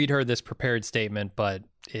to read her this prepared statement, but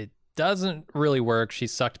it doesn't really work.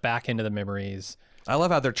 She's sucked back into the memories. I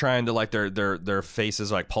love how they're trying to, like, their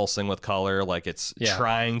faces are like pulsing with color, like it's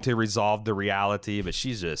trying to resolve the reality, but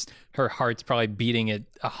she's just... Her heart's probably beating at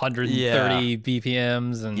 130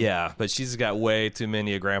 BPMs. And but she's got way too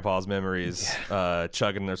many of Grandpa's memories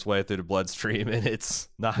chugging their way through the bloodstream, and it's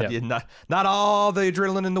not all the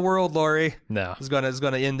adrenaline in the world, Lori. No. It's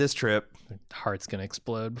gonna end this trip. Her heart's going to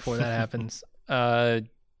explode before that happens. And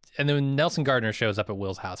then Nelson Gardner shows up at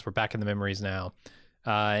Will's house. We're back in the memories now.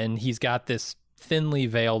 And he's got this thinly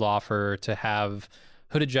veiled offer to have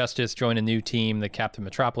Hooded Justice join a new team that Captain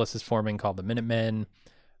Metropolis is forming called the Minutemen.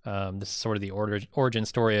 This is sort of the origin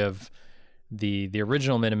story of the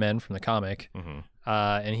original Minutemen from the comic.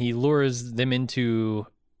 And he lures them into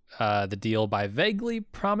the deal by vaguely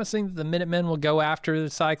promising that the Minutemen will go after the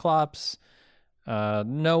Cyclops.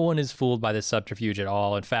 No one is fooled by this subterfuge at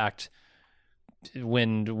all. In fact,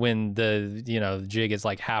 when the jig is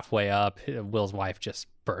like halfway up, Will's wife just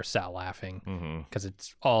bursts out laughing because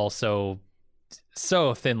it's all so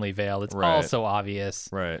thinly veiled. It's all so obvious.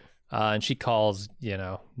 Right. And she calls,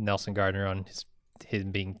 Nelson Gardner on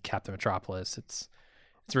him being Captain Metropolis. It's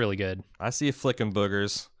really good. I see you flicking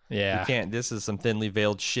boogers. Yeah. You can't. This is some thinly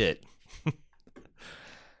veiled shit.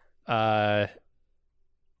 Yeah,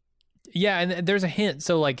 and there's a hint.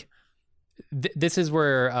 So, like, this is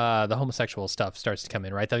where the homosexual stuff starts to come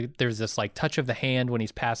in, right? There's this, like, touch of the hand when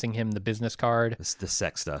he's passing him the business card. The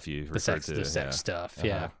sex stuff you referred to. The sex stuff,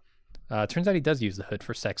 yeah. Turns out he does use the hood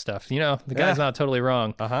for sex stuff. The guy's not totally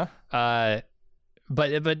wrong.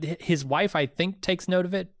 But his wife, I think, takes note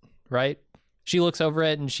of it, right? She looks over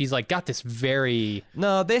it and she's like, got this very...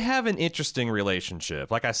 No, they have an interesting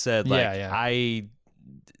relationship. Like I said, I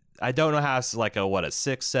don't know how like a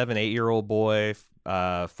 6, 7, 8-year-old boy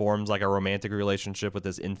forms like a romantic relationship with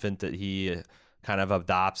this infant that he kind of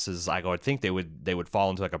adopts. As I would think they would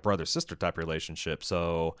fall into like a brother-sister type relationship.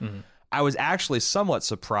 So I was actually somewhat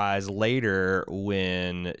surprised later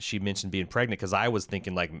when she mentioned being pregnant, because I was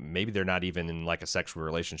thinking like maybe they're not even in like a sexual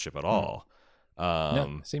relationship at all.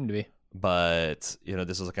 No, seemed to be. But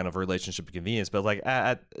this is a kind of a relationship of convenience. But like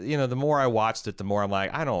the more I watched it, the more I'm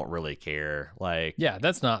like, I don't really care. Like, yeah,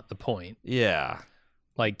 that's not the point. Yeah.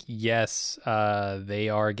 Like, yes, they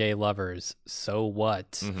are gay lovers. So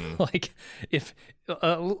what? Like, if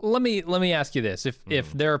let me ask you this: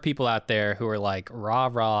 if there are people out there who are like,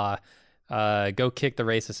 rah, go kick the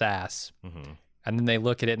racist ass, and then they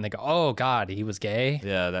look at it and they go, oh God, he was gay.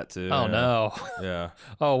 Yeah, that too. Oh no. Yeah.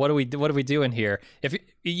 Oh, what are we doing here? If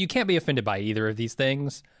you can't be offended by either of these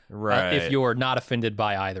things, right? If you're not offended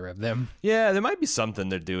by either of them, yeah, there might be something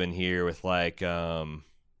they're doing here with like, one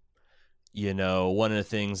of the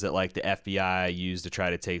things that like the FBI used to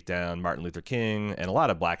try to take down Martin Luther King and a lot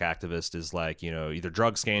of black activists is like, either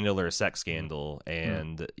drug scandal or a sex scandal,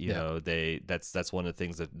 and that's one of the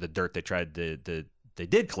things that the dirt they tried to they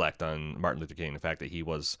did collect on Martin Luther King, the fact that he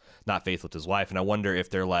was not faithful to his wife. And I wonder if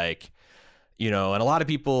they're like, and a lot of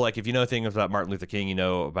people, like, if you know things about Martin Luther King,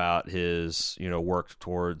 about his, work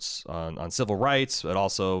towards on civil rights, but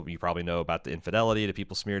also you probably know about the infidelity that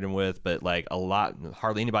people smeared him with. But like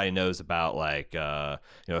hardly anybody knows about like, the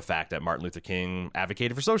fact that Martin Luther King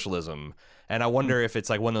advocated for socialism. And I wonder if it's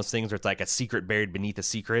like one of those things where it's like a secret buried beneath a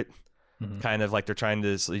secret. Kind of like they're trying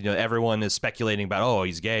to, everyone is speculating about, oh,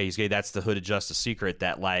 he's gay. That's the Hooded Justice secret,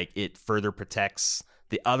 that like it further protects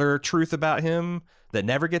the other truth about him that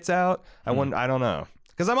never gets out. I don't know.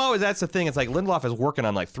 Because that's the thing. It's like Lindelof is working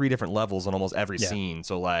on like 3 different levels on almost every scene.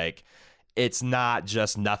 So like, it's not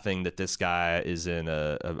just nothing that this guy is in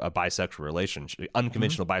a bisexual relationship,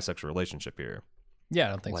 unconventional bisexual relationship here. Yeah, I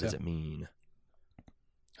don't think so. What does it mean?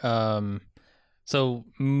 So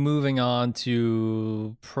moving on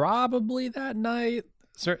to probably that night,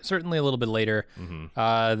 certainly a little bit later,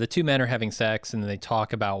 the two men are having sex, and they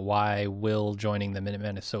talk about why Will joining the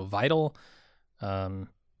Minutemen is so vital.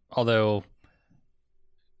 Although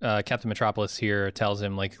Captain Metropolis here tells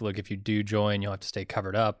him, like, look, if you do join, you'll have to stay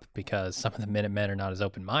covered up because some of the Minutemen are not as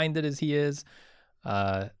open-minded as he is.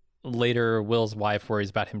 Later, Will's wife worries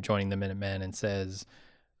about him joining the Minutemen and says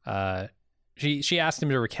she asked him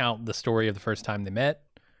to recount the story of the first time they met,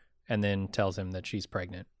 and then tells him that she's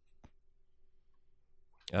pregnant.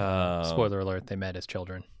 Spoiler alert: they met as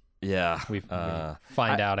children. Yeah, we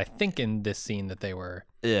find out. I think in this scene that they were.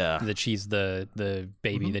 Yeah, that she's the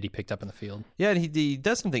baby that he picked up in the field. Yeah, and he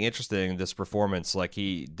does something interesting in this performance. Like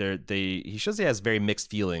he shows he has very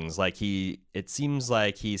mixed feelings. Like it seems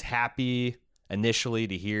like he's happy initially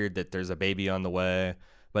to hear that there's a baby on the way,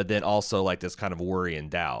 but then also like this kind of worry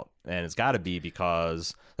and doubt. And it's got to be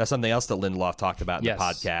because that's something else that Lindelof talked about in the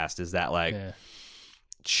podcast, is that like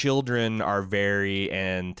children are very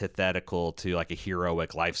antithetical to like a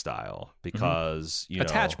heroic lifestyle because you know,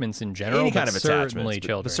 attachments in general, any kind of attachments,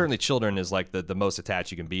 children. But certainly children is like the most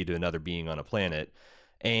attached you can be to another being on a planet.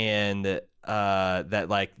 And that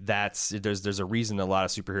like there's a reason a lot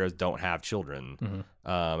of superheroes don't have children,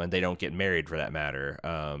 and they don't get married for that matter.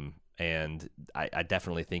 And I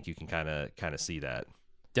definitely think you can kind of see that.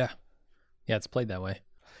 Yeah, it's played that way.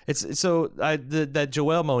 It's so that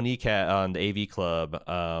Joelle Monique on the AV Club.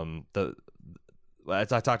 I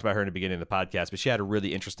talked about her in the beginning of the podcast, but she had a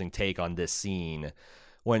really interesting take on this scene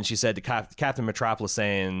when she said to Captain Metropolis,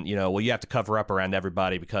 saying, you know, well, you have to cover up around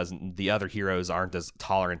everybody because the other heroes aren't as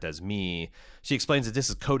tolerant as me. She explains that this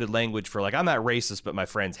is coded language for like, I'm not racist, but my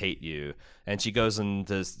friends hate you. And she goes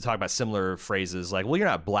into talk about similar phrases like, well, you're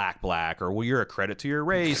not black, or well, you're a credit to your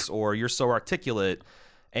race, or you're so articulate.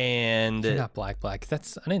 And you're not black.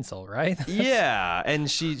 That's an insult, right? Yeah. And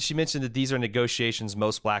she mentioned that these are negotiations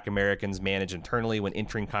most black Americans manage internally when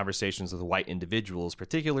entering conversations with white individuals,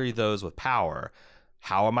 particularly those with power.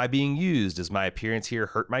 How am I being used? Does my appearance here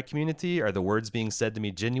hurt my community? Are the words being said to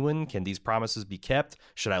me genuine? Can these promises be kept?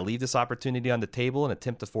 Should I leave this opportunity on the table and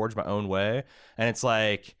attempt to forge my own way? And it's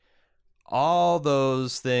like, all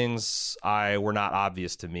those things were not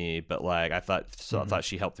obvious to me, but like I thought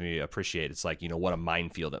she helped me appreciate. It's like, you know, what a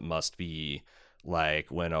minefield it must be, like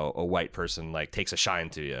when a white person like takes a shine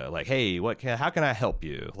to you, like, hey, how can I help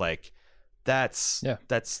you? Like that's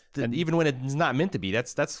even when it's not meant to be,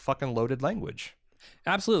 that's fucking loaded language.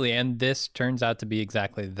 Absolutely. And this turns out to be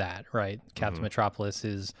exactly that, right? Captain Metropolis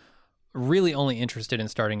is really only interested in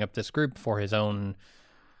starting up this group for his own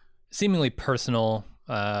seemingly personal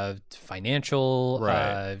financial,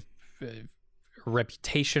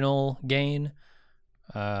 reputational gain.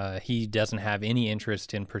 He doesn't have any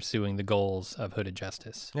interest in pursuing the goals of Hooded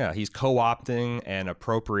Justice. Yeah, he's co-opting and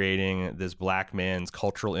appropriating this black man's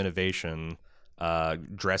cultural innovation,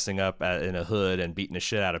 dressing up in a hood and beating the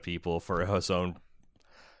shit out of people for his own,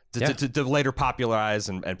 to later popularize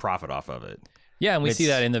and profit off of it. Yeah, and we see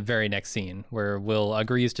that in the very next scene where Will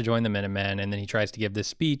agrees to join the Minutemen, and then he tries to give this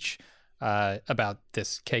speech about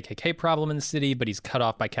this KKK problem in the city, but he's cut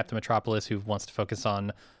off by Captain Metropolis, who wants to focus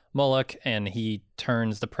on Moloch, and he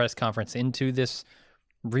turns the press conference into this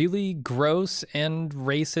really gross and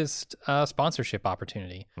racist sponsorship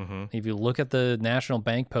opportunity. If you look at the National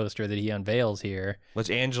Bank poster that he unveils here, which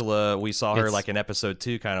Angela, we saw her like in episode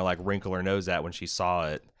 2 kind of like wrinkle her nose at when she saw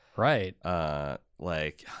it. Right.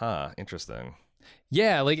 Interesting.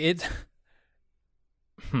 Yeah, like it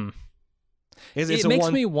it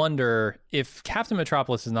makes me wonder if Captain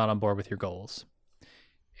Metropolis is not on board with your goals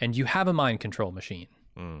and you have a mind control machine.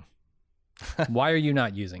 Why are you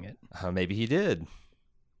not using it? Maybe he did.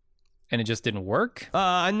 And it just didn't work?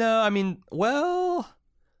 No, I mean, well,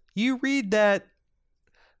 you read that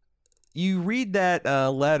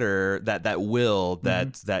letter, that will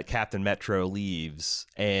that Captain Metro leaves,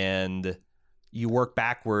 and you work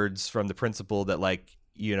backwards from the principle that, like,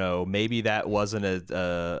 you know, maybe that wasn't like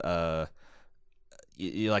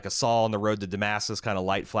a Saul on the road to Damascus kind of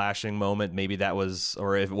light flashing moment. Maybe that was,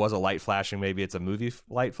 or if it was a light flashing, maybe it's a movie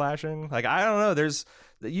light flashing. Like, I don't know. There's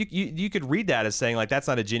you could read that as saying like that's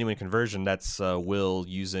not a genuine conversion. That's Will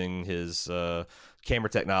using his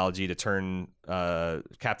camera technology to turn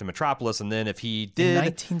Captain Metropolis, and then if he did in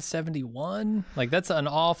 1971, like that's an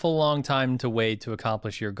awful long time to wait to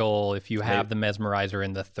accomplish your goal if you have the mesmerizer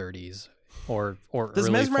in the 30s. Or does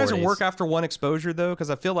early mesmerizer 40s. work after one exposure though? Because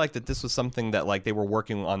I feel like that this was something that like they were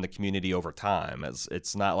working on the community over time. As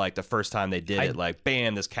it's not like the first time they did it, like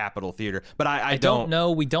bam, this Capitol Theater. But I don't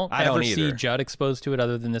know. We don't ever see Judd exposed to it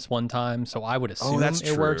other than this one time. So I would assume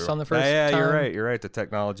it works on the first time. Yeah, you're right. The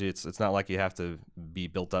technology, it's not like you have to be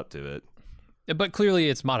built up to it. But clearly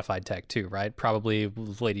it's modified tech too, right? Probably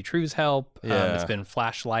with Lady True's help. It's been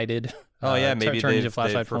flashlighted. Oh yeah, maybe they've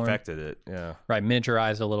flashlight perfected it. Yeah, right.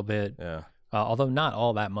 Miniaturized a little bit. Yeah. Although not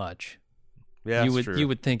all that much. Yeah, you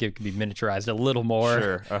would think it could be miniaturized a little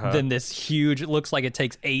more than this huge. It looks like it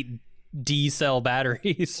takes 8 D-cell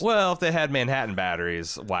batteries. Well, if they had Manhattan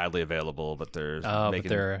batteries widely available, but they're but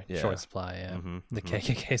they're short supply. Yeah, the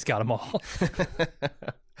KKK's got them all.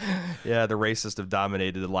 Yeah, the racists have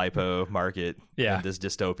dominated the lipo market in this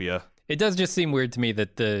dystopia. It does just seem weird to me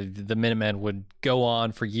that the Minutemen would go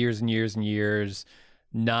on for years and years and years,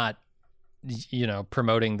 not,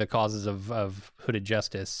 promoting the causes of hooded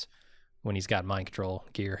justice when he's got mind control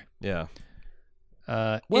gear. Yeah.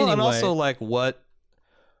 Anyway, and also like what.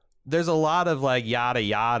 There's a lot of like yada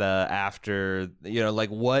yada after, like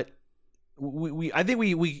what. I think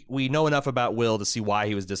we know enough about Will to see why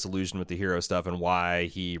he was disillusioned with the hero stuff and why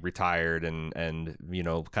he retired and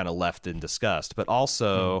kind of left in disgust. But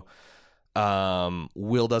also,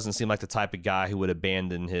 Will doesn't seem like the type of guy who would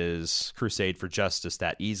abandon his crusade for justice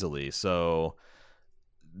that easily. So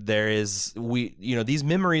there is these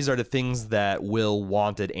memories are the things that Will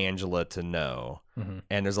wanted Angela to know.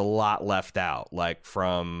 And there's a lot left out, like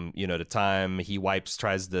from the time he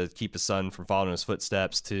tries to keep his son from following his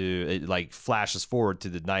footsteps to it like flashes forward to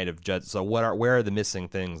the night of judge. So where are the missing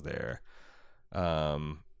things there?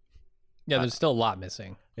 There's still a lot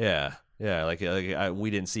missing. Yeah,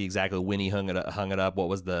 we didn't see exactly when he hung it up. What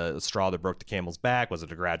was the straw that broke the camel's back? Was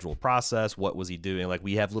it a gradual process? What was he doing? Like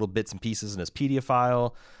we have little bits and pieces in his pedia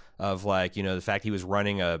file of like the fact he was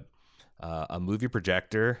running a movie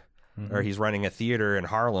projector. Or he's running a theater in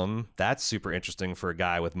Harlem. That's super interesting for a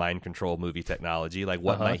guy with mind control movie technology. Like,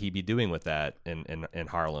 what might he be doing with that in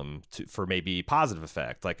Harlem for maybe positive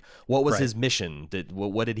effect? Like, what was his mission?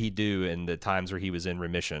 What did he do in the times where he was in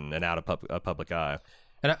remission and out of public eye?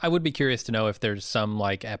 And I would be curious to know if there's some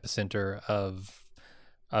like epicenter of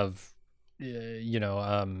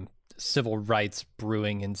civil rights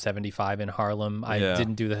brewing in 75 in Harlem. I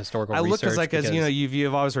didn't do the historical research. Because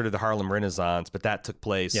you've always heard of the Harlem Renaissance, but that took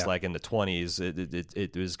place like in the 20s.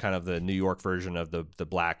 It was kind of the New York version of the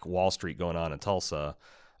Black Wall Street going on in Tulsa.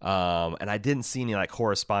 And I didn't see any like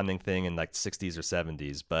corresponding thing in like 60s or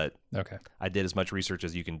 70s, but I did as much research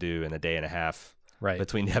as you can do in a day and a half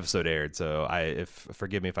between the episode aired. So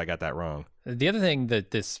forgive me if I got that wrong. The other thing that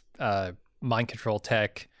this mind control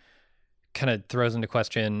tech kind of throws into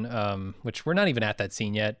question, which we're not even at that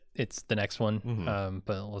scene yet. It's the next one,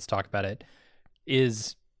 but let's talk about it.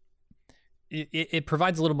 It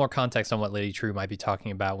provides a little more context on what Lady True might be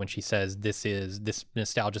talking about when she says this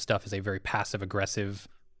nostalgia stuff is a very passive aggressive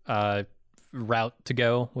route to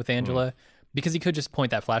go with Angela, because he could just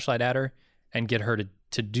point that flashlight at her and get her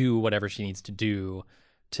to do whatever she needs to do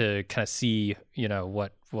to kind of see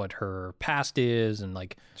what her past is and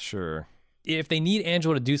like if they need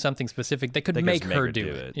Angela to do something specific, they could make her do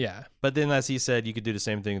it. Yeah. But then, as he said, you could do the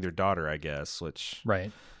same thing with your daughter, I guess, which...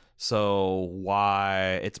 Right. So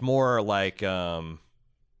why... It's more like, there's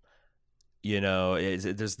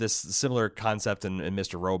this similar concept in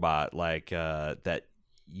Mr. Robot, like that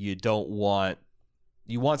you don't want...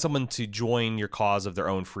 You want someone to join your cause of their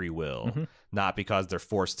own free will, not because they're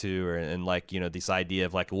forced to, and like, this idea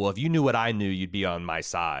of like, well, if you knew what I knew, you'd be on my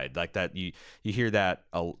side. Like that, you hear that...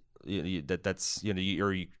 that's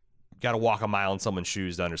you got to walk a mile in someone's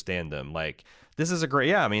shoes to understand them. Like this is a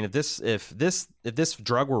great I mean if this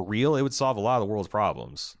drug were real, it would solve a lot of the world's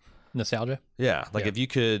problems. Nostalgia, if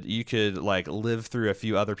you could like live through a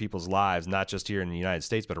few other people's lives, not just here in the United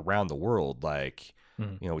States but around the world. Like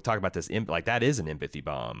we talk about this like that is an empathy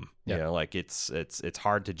bomb. Like it's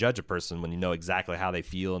hard to judge a person when you know exactly how they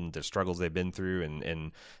feel and the struggles they've been through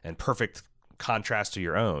and perfect contrast to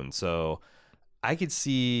your own. So I could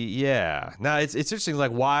see, Now it's interesting. Like,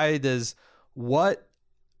 why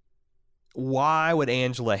would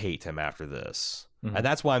Angela hate him after this? And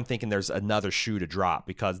that's why I'm thinking there's another shoe to drop,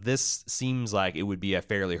 because this seems like it would be a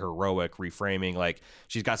fairly heroic reframing. Like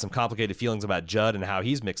she's got some complicated feelings about Judd and how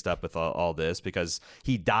he's mixed up with all this because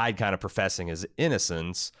he died kind of professing his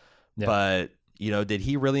innocence. But did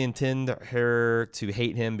he really intend her to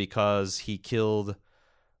hate him because he killed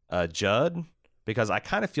Judd? Because I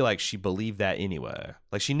kind of feel like she believed that anyway.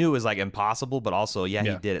 Like she knew it was like impossible, but also, he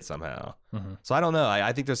did it somehow. So I don't know.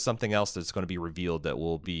 I think there's something else that's going to be revealed that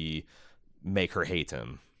will make her hate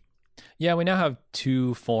him. Yeah, we now have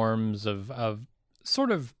two forms of sort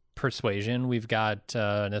of persuasion. We've got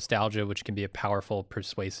nostalgia, which can be a powerful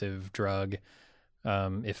persuasive drug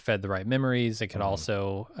if fed the right memories. It could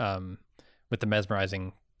also, with the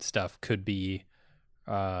mesmerizing stuff, could be...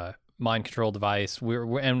 mind control device.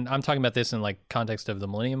 And I'm talking about this in like context of the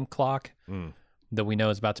Millennium Clock that we know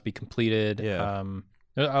is about to be completed.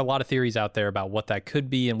 There are a lot of theories out there about what that could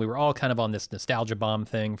be, and we were all kind of on this nostalgia bomb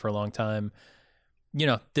thing for a long time.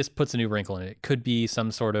 This puts a new wrinkle in it. It could be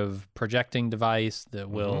some sort of projecting device that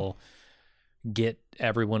will get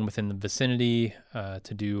everyone within the vicinity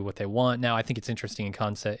to do what they want. Now, I think it's interesting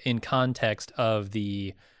in context of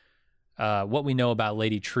the what we know about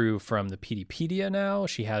Lady True from the Peteypedia now.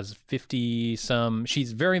 She has 50-some...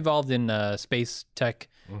 She's very involved in space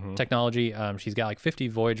technology. She's got like 50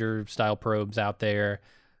 Voyager-style probes out there.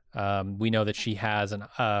 We know that she has an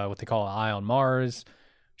what they call an Eye on Mars,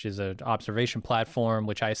 which is an observation platform,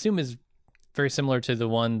 which I assume is very similar to the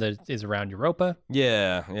one that is around Europa.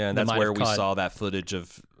 Yeah, and that's where we saw that footage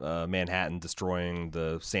of Manhattan destroying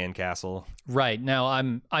the sandcastle. Right. Now,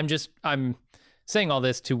 I'm saying all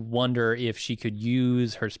this to wonder if she could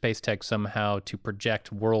use her space tech somehow to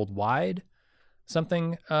project worldwide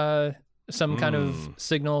something, some kind of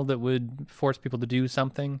signal that would force people to do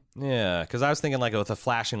something. Yeah, because I was thinking like with a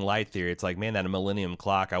flashing light theory, it's like, man, that Millennium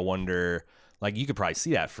Clock, I wonder, like you could probably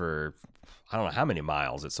see that for... I don't know how many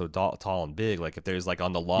miles. It's so tall and big. Like if there's like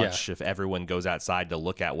on the launch, if everyone goes outside to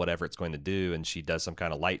look at whatever it's going to do, and she does some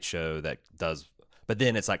kind of light show that does, but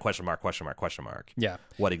then it's like question mark, question mark, question mark. Yeah.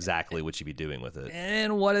 What exactly would she be doing with it?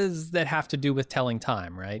 And what does that have to do with telling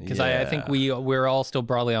time, right? Because I think we're all still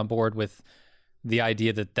broadly on board with the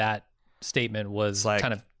idea that statement was like,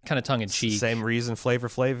 kind of tongue in cheek. Same reason Flavor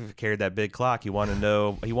Flav carried that big clock. You wanted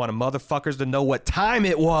motherfuckers to know what time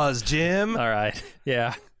it was, Jim. All right.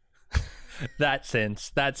 Yeah. That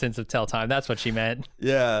sense of tell time. That's what she meant.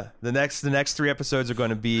 Yeah. The next 3 episodes are going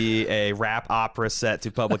to be a rap opera set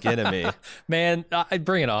to Public Enemy. Man,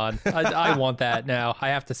 bring it on. I want that now. I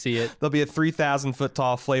have to see it. There'll be a 3,000-foot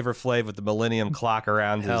tall Flavor Flav with the Millennium Clock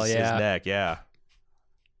around his neck. Yeah.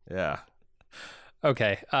 Yeah.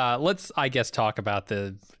 Okay. Let's, I guess, talk about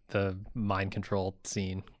the mind control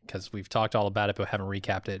scene, because we've talked all about it but haven't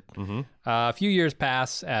recapped it. A few years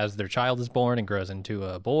pass as their child is born and grows into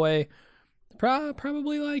a boy.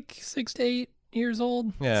 Probably like 6 to 8 years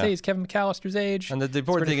old. Yeah. Say he's Kevin McAllister's age. And the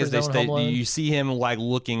important thing is you see him like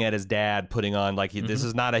looking at his dad putting on like this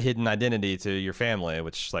is not a hidden identity to your family,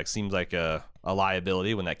 which like seems like a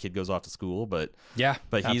liability when that kid goes off to school. But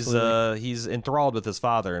he's enthralled with his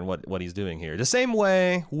father and what he's doing here. The same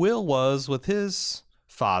way Will was with his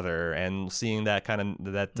father and seeing that kind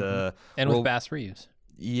of that and with Bass Reeves.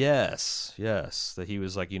 Yes, that he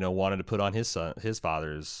was like, wanted to put on his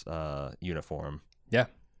father's uniform. Yeah,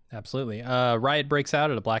 absolutely. Riot breaks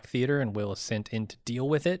out at a black theater, and Will is sent in to deal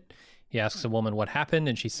with it. He asks a woman what happened,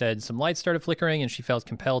 and she said some lights started flickering, and she felt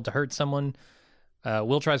compelled to hurt someone.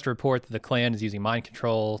 Will tries to report that the Klan is using mind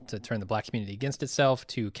control to turn the black community against itself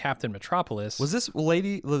to Captain Metropolis. Was this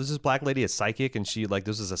black lady a psychic, and she like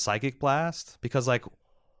this was a psychic blast? Because like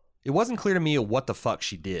it wasn't clear to me what the fuck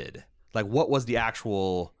she did. Like, what was the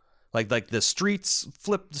actual, like the streets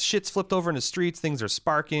shit's flipped over in the streets, things are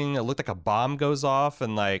sparking, it looked like a bomb goes off,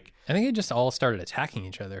 and like... I think they just all started attacking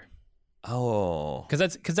each other. Oh.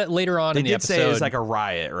 Because that later on in the episode... They did say it's like a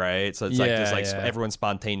riot, right? So it's everyone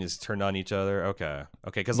spontaneous turned on each other. Okay,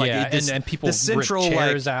 because like... and people the central, ripped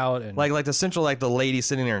chairs out. And... Like the central, like the lady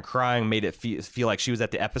sitting there and crying made it feel like she was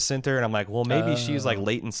at the epicenter, and I'm like, well, maybe she's like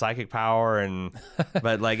latent psychic power, and...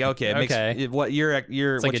 But like, okay, it makes... What you're it's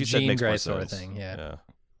what like you a said Jean makes Grey more sort sense. of thing,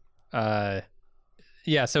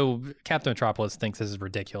 yeah. So Captain Metropolis thinks this is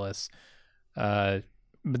ridiculous. But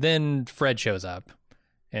then Fred shows up.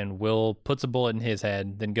 And Will puts a bullet in his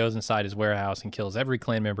head, then goes inside his warehouse and kills every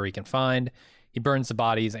Klan member he can find. He burns the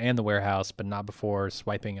bodies and the warehouse, but not before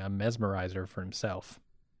swiping a mesmerizer for himself.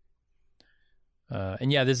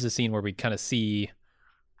 And yeah, this is a scene where we kind of see,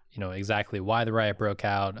 exactly why the riot broke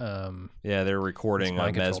out. They're recording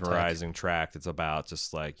a mesmerizing track that's about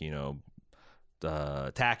just like,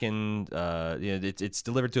 attacking. It's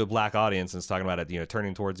delivered to a black audience and it's talking about it,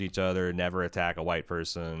 turning towards each other, never attack a white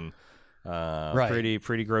person. Right.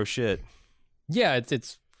 Pretty gross shit. Yeah,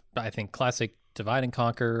 it's I think classic divide and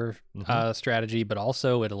conquer strategy, but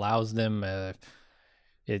also it allows them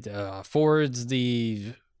it affords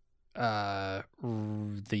the racist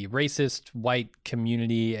white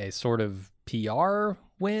community a sort of PR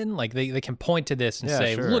win. Like they can point to this and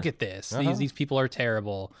say, sure. Look at this. These people are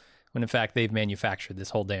terrible, when in fact they've manufactured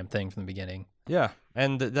this whole damn thing from the beginning. Yeah,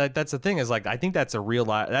 and that's the thing is like I think that's a real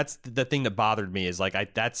line. That's the thing that bothered me is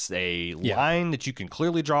like that's a line that you can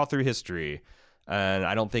clearly draw through history, and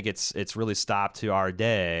I don't think it's really stopped to our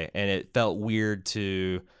day. And it felt weird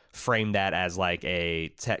to frame that as like a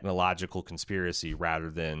technological conspiracy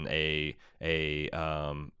rather than a like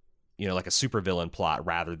a supervillain plot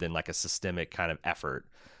rather than like a systemic kind of effort,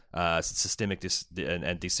 systemic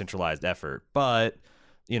and decentralized effort, but.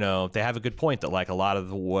 They have a good point that like a lot of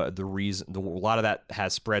a lot of that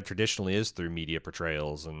has spread traditionally is through media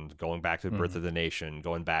portrayals and going back to the birth of the nation,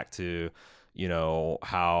 going back to, you know,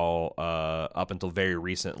 how up until very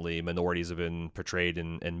recently minorities have been portrayed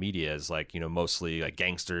in media as like, you know, mostly like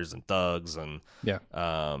gangsters and thugs and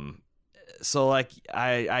so like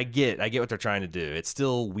I get what they're trying to do. It's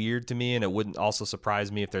still weird to me, and it wouldn't also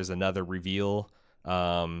surprise me if there's another reveal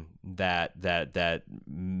that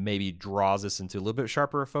maybe draws us into a little bit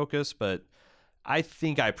sharper focus, but I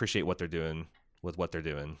think I appreciate what they're doing with what they're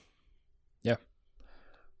doing. Yeah.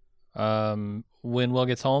 When Will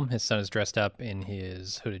gets home, his son is dressed up in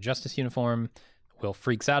his Hooded Justice uniform. Will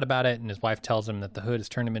freaks out about it, and his wife tells him that the Hood has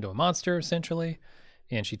turned him into a monster, essentially,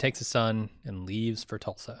 and she takes his son and leaves for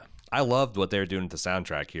Tulsa. I loved what they were doing with the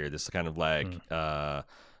soundtrack here. This kind of like,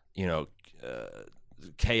 you know,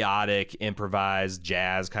 chaotic, improvised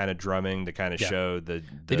jazz kind of drumming to kind of show the...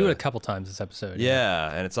 They do it a couple times this episode.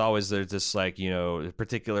 Yeah, and it's always there's this like, you know,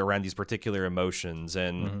 particular around these particular emotions.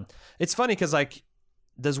 And it's funny because like,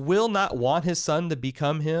 does Will not want his son to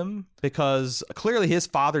become him? Because clearly his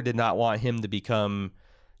father did not want him to become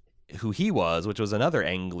who he was, which was another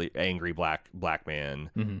angry black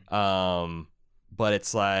man. But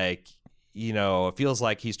it's like, you know, it feels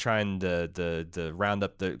like he's trying to round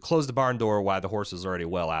up close the barn door while the horse is already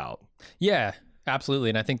well out. Yeah, absolutely.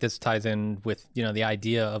 And I think this ties in with, you know, the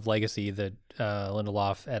idea of legacy that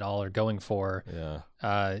Lindelof et al. Are going for.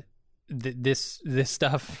 Yeah. This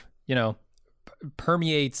stuff, you know,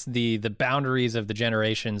 permeates the boundaries of the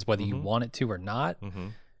generations, whether you want it to or not.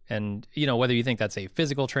 And, you know, whether you think that's a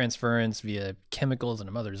physical transference via chemicals in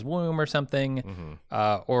a mother's womb or something,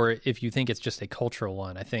 or if you think it's just a cultural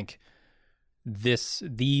one, I think this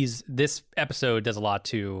episode does a lot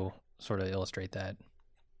to sort of illustrate that.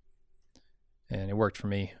 And it worked for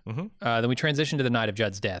me. Then we transition to the night of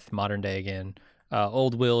Judd's death, modern day again.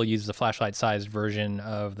 Old Will uses a flashlight-sized version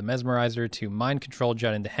of the mesmerizer to mind control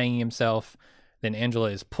Judd into hanging himself. Then Angela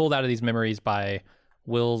is pulled out of these memories by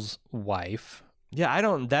Will's wife. Yeah, I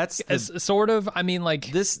don't. That's sort of. I mean,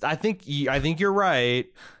 like this. I think you're right,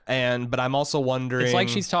 but I'm also wondering. It's like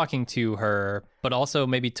she's talking to her, but also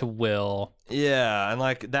maybe to Will. Yeah, and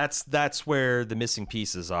like that's where the missing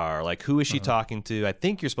pieces are. Like, who is she talking to? I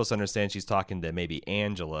think you're supposed to understand she's talking to maybe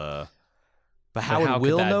Angela. But how would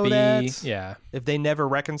Will know that? Yeah. If they never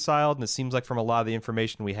reconciled, and it seems like from a lot of the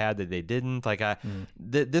information we had that they didn't. Like,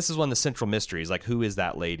 this is one of the central mysteries. Like, who is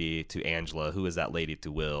that lady to Angela? Who is that lady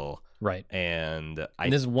to Will? Right. And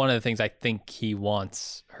this is one of the things I think he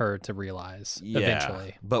wants her to realize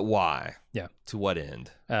eventually. But why? Yeah. To what end?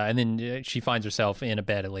 And then she finds herself in a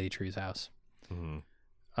bed at Lady True's house. And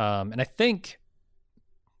I think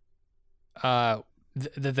that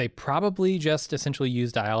they probably just essentially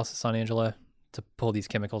used dialysis on Angela to pull these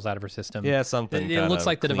chemicals out of her system. Yeah, something. It looks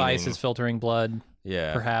like the device is filtering blood.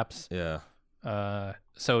 Yeah. Perhaps. Yeah.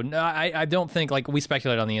 So no, I don't think, like we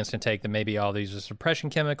speculated on the instant take, that maybe all these are suppression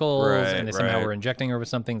chemicals and they somehow were injecting her with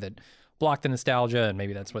something that blocked the nostalgia, and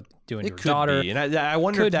maybe that's what doing to her daughter. And I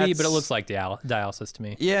wonder if that's... Could be, but it looks like dialysis to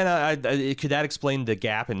me. Yeah, could that explain the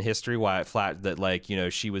gap in history, why that like, you know,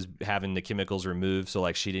 she was having the chemicals removed, so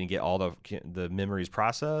like she didn't get all the memories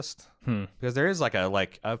processed? Because there is like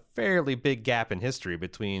a fairly big gap in history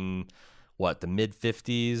between the mid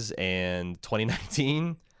 50s and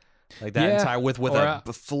 2019. Like that entire with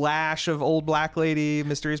a flash of old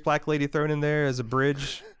mysterious black lady thrown in there as a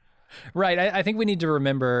bridge. Right. I think we need to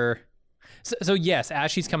remember. So yes, as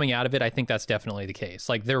she's coming out of it, I think that's definitely the case.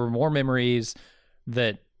 Like, there were more memories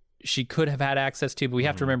that she could have had access to, but we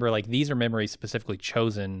have to remember, like, these are memories specifically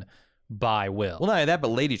chosen by Will. Well, not only that, but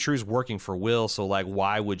Lady True's working for Will, so like,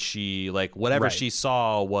 why would she, like, whatever she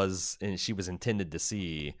saw was, and she was intended to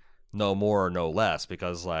see, no more or no less,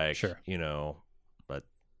 because like, you know, but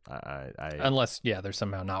I unless they're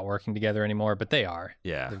somehow not working together anymore, but they are.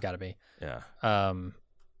 Yeah, they've got to be. Yeah.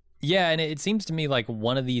 Yeah, and it seems to me like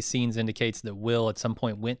one of these scenes indicates that Will at some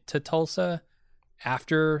point went to Tulsa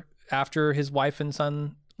after his wife and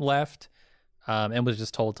son left, and was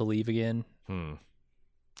just told to leave again.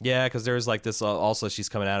 Yeah, because there's like this also, she's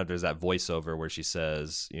coming out of, there's that voiceover where she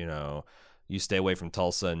says, you know, you stay away from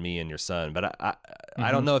Tulsa and me and your son. But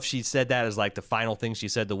I don't know if she said that as like the final thing she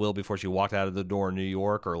said to Will before she walked out of the door in New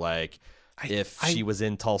York, or like she was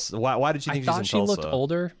in Tulsa. Why did you think she was in Tulsa? I thought she looked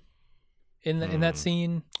older in that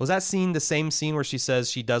scene. Was that scene the same scene where she says,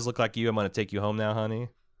 she does look like you, I'm going to take you home now, honey?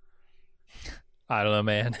 I don't know,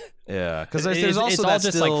 man. Yeah, because there's also it's all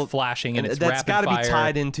just like flashing, and it's that's got to be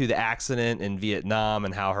tied into the accident in Vietnam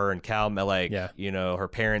and how her and Cal, like, you know, her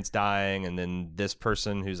parents dying, and then this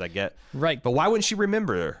person who's right. But why wouldn't she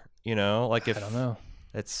remember? You know, like, if I don't know.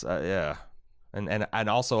 It's and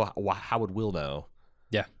also how would Will know?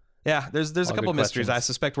 Yeah. Yeah, there's a All couple good mysteries. I questions.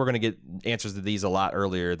 suspect we're going to get answers to these a lot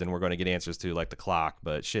earlier than we're going to get answers to like the clock.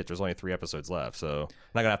 But shit, there's only 3 episodes left, so I'm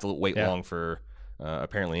not going to have to wait long for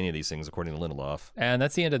apparently any of these things, according to Lindelof. And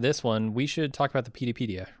that's the end of this one. We should talk about the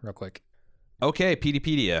Peteypedia real quick. Okay,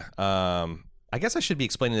 Peteypedia. I guess I should be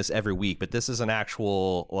explaining this every week, but this is an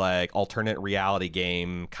actual like alternate reality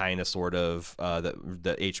game, kind of, sort of,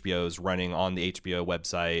 that HBO is running on the HBO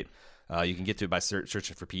website. You can get to it by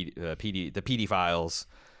searching for the PD files.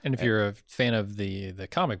 And if you're a fan of the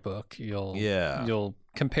comic book, you'll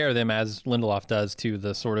compare them, as Lindelof does, to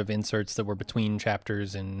the sort of inserts that were between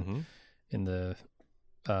chapters in the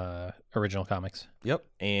original comics. Yep.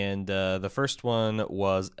 And the first one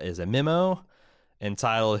is a memo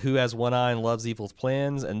entitled "Who Has One Eye and Loves Evil's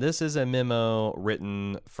Plans," and this is a memo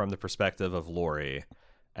written from the perspective of Lori.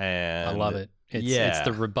 And I love it. It's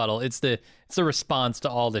the rebuttal. It's the response to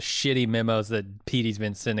all the shitty memos that Petey's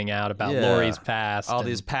been sending out about Lori's past. All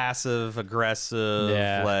these passive aggressive,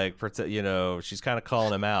 like, she's kind of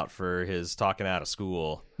calling him out for his talking out of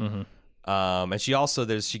school. And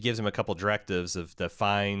she gives him a couple directives to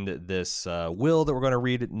find this will that we're going to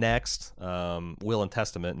read next. Will and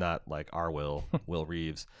testament, not like our will, Will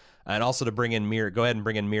Reeves. And also to bring in go ahead and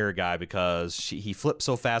bring in Mirror Guy, because he flipped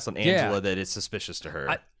so fast on Angela that it's suspicious to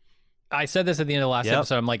her. I said this at the end of the last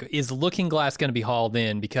episode. I'm like, is Looking Glass going to be hauled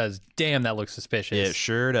in? Because damn, that looks suspicious. It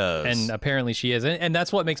sure does. And apparently she is. And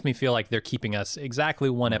that's what makes me feel like they're keeping us exactly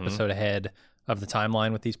one episode ahead of the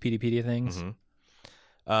timeline with these Peteypedia things.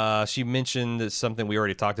 She mentioned something we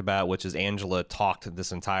already talked about, which is Angela talked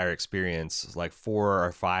this entire experience like 4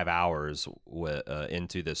 or 5 hours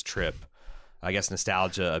into this trip. I guess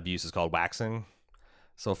nostalgia abuse is called waxing.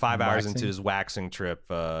 So 5 hours into his waxing trip,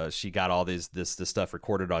 she got all this stuff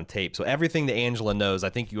recorded on tape. So everything that Angela knows,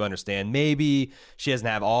 I think you understand. Maybe she doesn't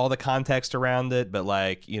have all the context around it, but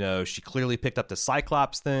she clearly picked up the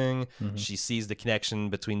Cyclops thing. She sees the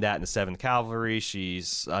connection between that and the 7th Cavalry. She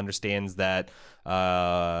understands that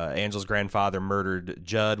Angela's grandfather murdered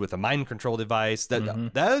Judd with a mind control device.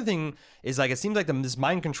 The other thing is, like, it seems like this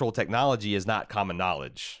mind control technology is not common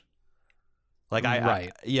knowledge. Like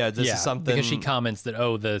this is something, because she comments that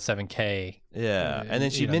the 7K. Yeah, and then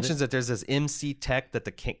she mentions that there's this MC tech that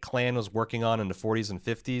the clan was working on in the 40s and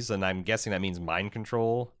 50s, and I'm guessing that means mind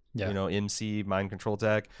control. Yeah. MC mind control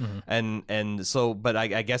tech, and so, but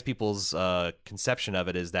I guess people's conception of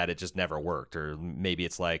it is that it just never worked, or maybe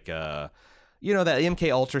it's like that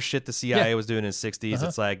MK Ultra shit the CIA was doing in the 60s.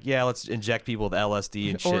 It's like, let's inject people with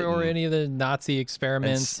LSD and shit. Or any of the Nazi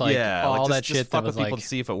experiments, all that shit. Just fuck with people to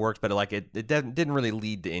see if it worked, but it didn't really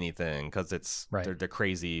lead to anything, because they're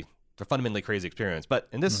crazy. They're fundamentally crazy experiments. But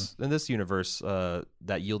in this universe,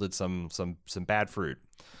 that yielded some bad fruit.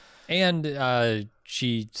 And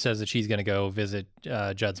she says that she's going to go visit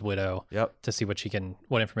Judd's widow to see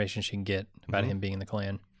what information she can get about him being in the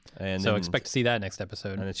clan. And so expect to see that next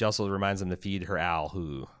episode. And she also reminds him to feed her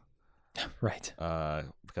owl, right?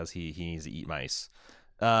 Because he needs to eat mice.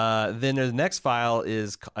 Then the next file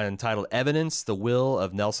is entitled "Evidence: The Will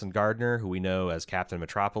of Nelson Gardner," who we know as Captain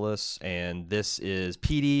Metropolis. And this is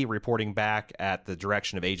Petey reporting back at the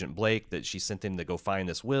direction of Agent Blake that she sent him to go find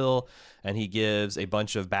this will. And he gives a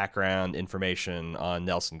bunch of background information on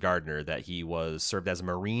Nelson Gardner, that he was served as a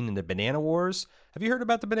Marine in the Banana Wars. Have you heard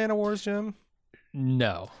about the Banana Wars, Jim?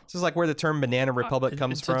 No. This is like where the term Banana Republic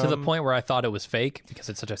comes from. To the point where I thought it was fake, because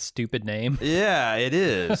it's such a stupid name. Yeah, it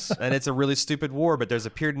is. And it's a really stupid war, but there's a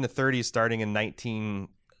period in the 30s starting in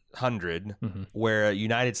 1900 where the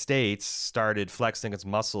United States started flexing its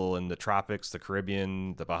muscle in the tropics, the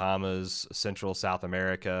Caribbean, the Bahamas, Central South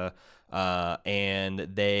America, and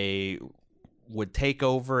they would take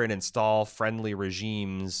over and install friendly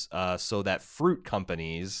regimes so that fruit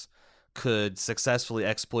companies could successfully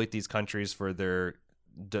exploit these countries for their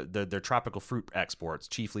tropical fruit exports,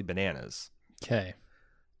 chiefly bananas. Okay.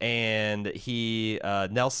 And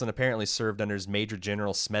Nelson apparently served under his Major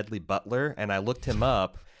General Smedley Butler, and I looked him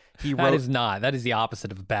up. That is the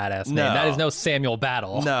opposite of a badass name. That is no Samuel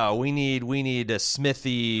Battle. No, we need a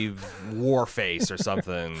Smithy Warface or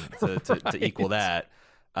something to equal that.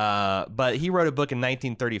 But he wrote a book in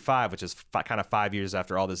 1935, which is kind of 5 years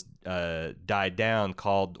after all this died down,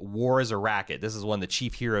 called War is a Racket. This is one of the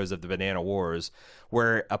chief heroes of the Banana Wars,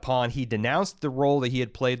 whereupon he denounced the role that he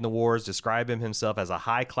had played in the wars, described himself as a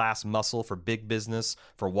high-class muscle for big business,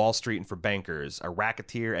 for Wall Street, and for bankers, a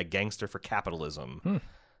racketeer, a gangster for capitalism.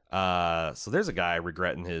 So there's a guy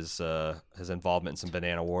regretting his involvement in some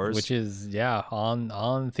Banana Wars, which is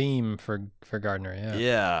on theme for Gardner.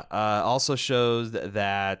 Also shows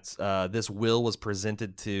that this will was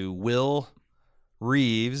presented to Will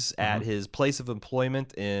Reeves at his place of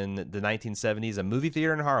employment in the 1970s, a movie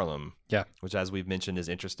theater in Harlem. Yeah. Which, as we've mentioned, is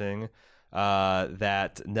interesting.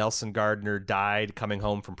 That Nelson Gardner died coming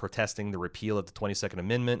home from protesting the repeal of the 22nd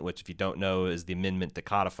Amendment, which, if you don't know, is the amendment that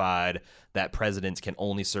codified that presidents can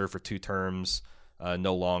only serve for 2 terms,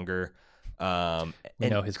 no longer. We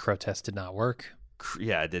know his protest did not work.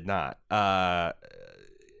 Yeah, it did not.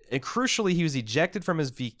 And crucially, he was ejected from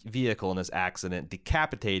his vehicle in this accident,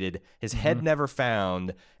 decapitated, his head never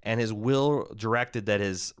found, and his will directed that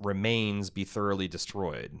his remains be thoroughly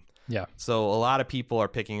destroyed. Yeah. So a lot of people are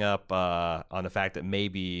picking up on the fact that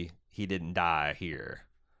maybe he didn't die here,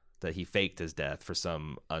 that he faked his death for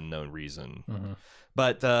some unknown reason.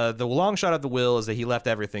 But the long shot of the will is that he left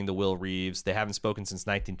everything to Will Reeves. They haven't spoken since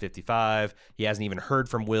 1955. He hasn't even heard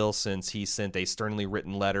from Will since he sent a sternly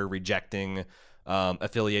written letter rejecting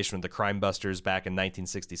affiliation with the Crime Busters back in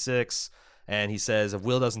 1966. And he says if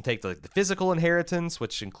Will doesn't take the physical inheritance,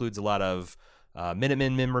 which includes a lot of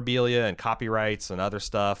Minutemen memorabilia and copyrights and other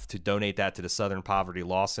stuff, to donate that to the Southern Poverty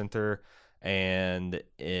Law Center. And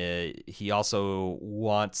he also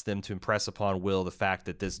wants them to impress upon Will the fact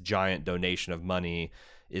that this giant donation of money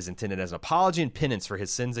is intended as an apology and penance for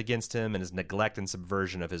his sins against him and his neglect and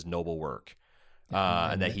subversion of his noble work.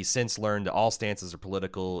 And that he since learned that all stances are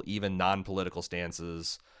political, even non-political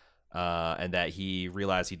stances, and that he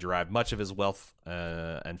realized he derived much of his wealth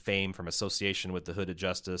and fame from association with the Hood of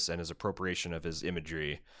Justice and his appropriation of his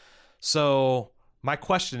imagery. So my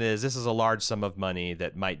question is, this is a large sum of money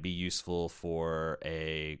that might be useful for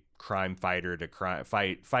a crime fighter to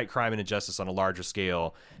fight crime and injustice on a larger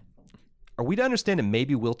scale. Are we to understand that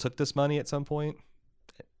maybe Will took this money at some point?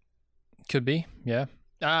 Could be, yeah.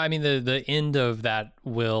 I mean, the end of that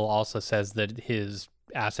will also says that his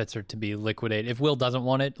assets are to be liquidated. If Will doesn't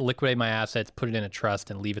want it, liquidate my assets, put it in a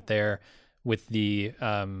trust, and leave it there with the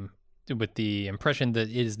impression that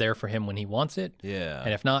it is there for him when he wants it. Yeah.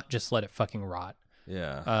 And if not, just let it fucking rot.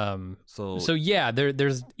 Yeah. So yeah,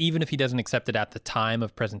 there's even if he doesn't accept it at the time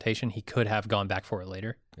of presentation, he could have gone back for it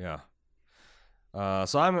later. Yeah.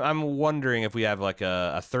 So I'm wondering if we have like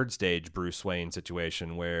a third stage Bruce Wayne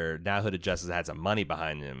situation where now Hood of Justice had some money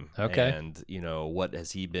behind him. Okay. And what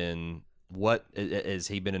has he been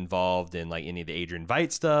involved in, like any of the Adrian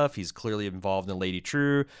Veidt stuff? He's clearly involved in Lady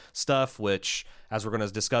True stuff, which, as we're going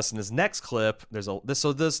to discuss in this next clip,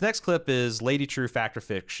 this next clip is Lady True Fact or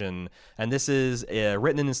Fiction, and this is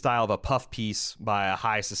written in the style of a puff piece by a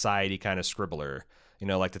high society kind of scribbler.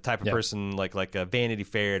 Like the type of person like a Vanity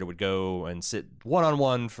Fair that would go and sit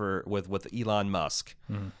one-on-one with Elon Musk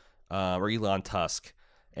or Elon Tusk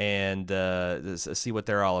and see what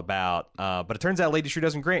they're all about. But it turns out Lady True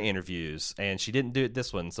doesn't grant interviews, and she didn't do it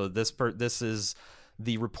this one. So this is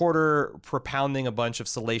the reporter propounding a bunch of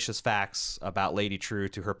salacious facts about Lady True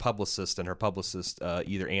to her publicist, and her publicist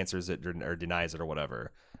either answers it or denies it or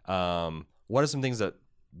whatever. What are some things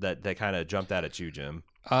that kind of jumped out at you, Jim?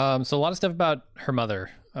 So a lot of stuff about her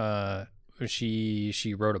mother.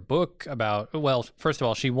 She wrote a book about, well, first of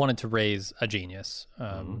all, she wanted to raise a genius,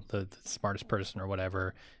 the smartest person or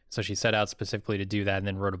whatever. So she set out specifically to do that, and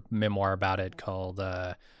then wrote a memoir about it called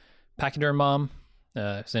Pachyderm Mom,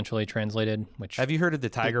 essentially translated. Which have you heard of the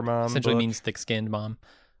Tiger Mom? Essentially book? Means thick-skinned mom.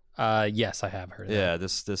 Yes, I have heard of that.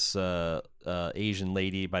 This Asian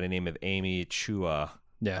lady by the name of Amy Chua.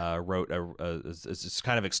 Yeah, wrote it's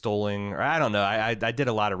kind of extolling, or I don't know. I did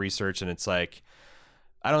a lot of research, and it's like,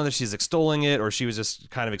 I don't know if she's extolling it or she was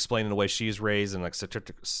just kind of explaining the way she's raised and like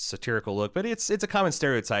satirical look. But it's a common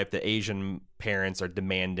stereotype that Asian parents are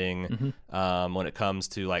demanding when it comes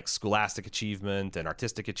to like scholastic achievement and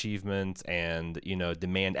artistic achievement, and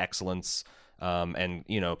demand excellence, and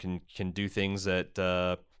can do ththings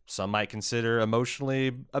that some might consider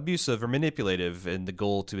emotionally abusive or manipulative in the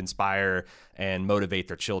goal to inspire and motivate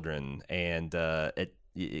their children. And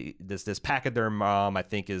this Pachyderm Mom, I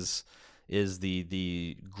think, is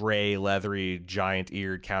the gray, leathery,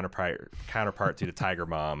 giant-eared counterpart to the Tiger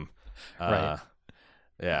Mom. Right.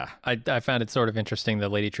 Yeah. I found it sort of interesting that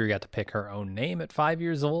Lady True got to pick her own name at 5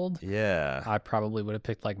 years old. Yeah. I probably would have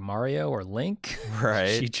picked like Mario or Link.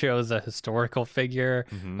 Right. She chose a historical figure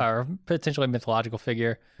or potentially mythological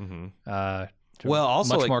figure. Well,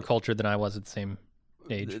 also much more cultured than I was at the same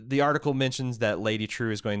age. The article mentions that Lady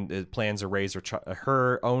True is plans to raise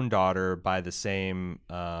her own daughter by the same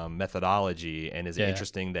methodology, and is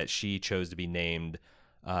interesting that she chose to be named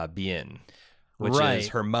Bien, which is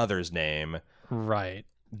her mother's name. Right.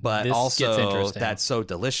 But this also, that's so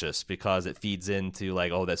delicious because it feeds into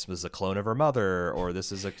like, oh, this was a clone of her mother, or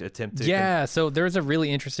this is an attempt to. Yeah. So there's a really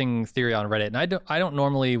interesting theory on Reddit, and I don't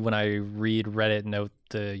normally, when I read Reddit, note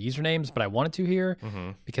the usernames, but I wanted to here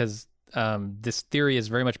because this theory is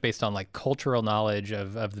very much based on like cultural knowledge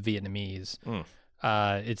of the Vietnamese.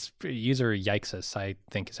 It's user Yikes, I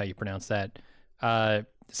think is how you pronounce that. It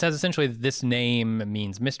says essentially that this name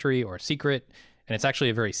means mystery or secret, and it's actually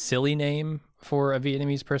a very silly name for a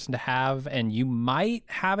Vietnamese person to have, and you might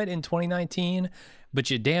have it in 2019, but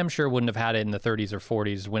you damn sure wouldn't have had it in the 30s or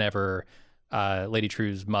 40s whenever Lady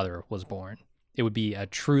True's mother was born. It would be a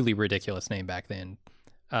truly ridiculous name back then.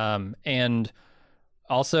 And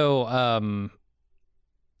also,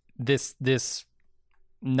 this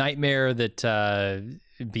nightmare that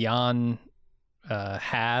Beyond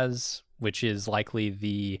has, which is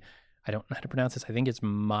likely I don't know how to pronounce this. I think it's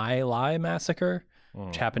My Lai massacre,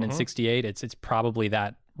 which happened in '68. It's probably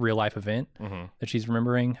that real life event that she's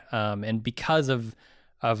remembering. And because of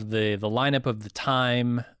the lineup of the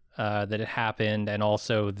time that it happened, and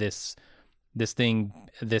also this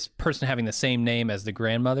person having the same name as the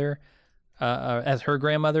grandmother, as her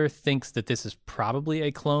grandmother, thinks that this is probably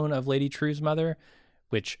a clone of Lady True's mother,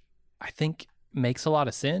 which I think makes a lot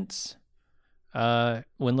of sense when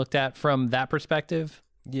looked at from that perspective.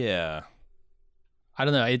 Yeah, I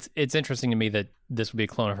don't know. It's interesting to me that this would be a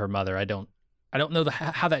clone of her mother. I don't know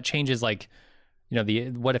how that changes, like, you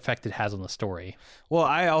know, what effect it has on the story. Well,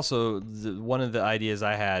 I also one of the ideas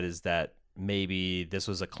I had is that maybe this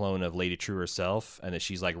was a clone of Lady True herself, and that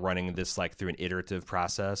she's like running this like through an iterative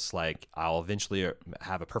process. Like, I'll eventually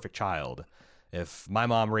have a perfect child if my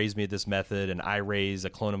mom raised me this method, and I raise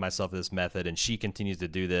a clone of myself this method, and she continues to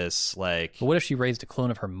do this. Like, but what if she raised a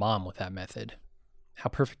clone of her mom with that method? How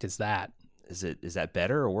perfect is that? Is that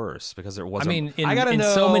better or worse? Because there wasn't. I mean, I gotta in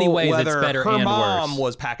know so many ways, whether it's better her and mom worse.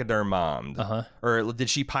 was pachyderm mommed, or did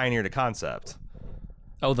she pioneer the concept?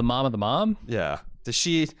 Oh, the mom of the mom? Yeah.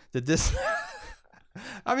 Did this?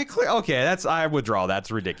 I mean, okay, I withdraw.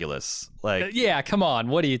 That's ridiculous. Like, yeah, come on.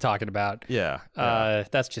 What are you talking about? Yeah.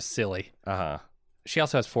 That's just silly. She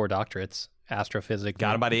also has 4 doctorates. Astrophysics.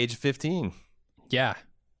 Got him by the age of 15. Yeah.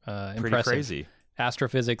 Pretty Impressive. crazy.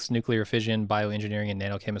 Astrophysics, nuclear fission, bioengineering, and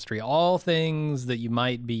nanochemistry. All things that you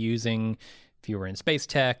might be using if you were in space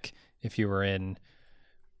tech, if you were in,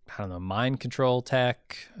 I don't know, mind control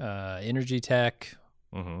tech, energy tech.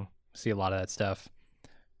 See a lot of that stuff.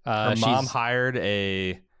 Her mom hired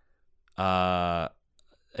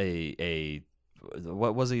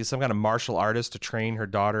what was he? Some kind of martial artist to train her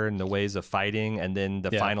daughter in the ways of fighting, and then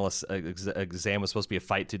the final exam was supposed to be a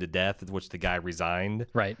fight to the death, which the guy resigned.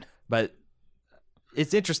 Right. But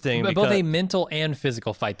it's interesting. But both a mental and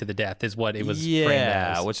physical fight to the death is what it was framed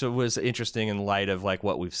as. Which was interesting in light of like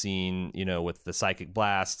what we've seen, you know, with the psychic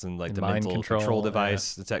blasts and like the mental control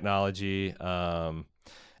device, the technology.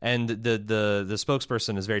 And the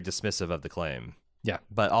spokesperson is very dismissive of the claim. Yeah.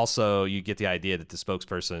 But also you get the idea that the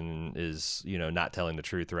spokesperson is, you know, not telling the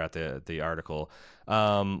truth throughout the article.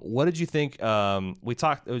 What did you think? We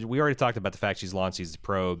already talked about the fact she's launched these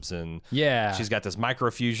probes, and she's got this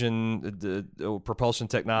microfusion propulsion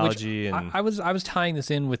technology. Which and I was tying this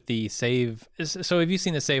in with the save. So have you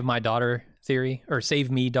seen the Save My Daughter theory, or Save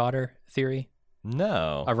Me Daughter theory?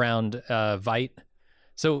 No. Around Vite.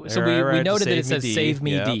 So we noted that it says Save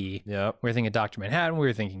Me D. Yep. We were thinking Dr. Manhattan. We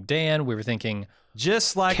were thinking Dan. We were thinking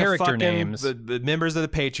just like character names. Members of the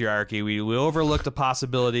patriarchy. We overlooked the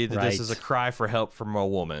possibility that this is a cry for help from a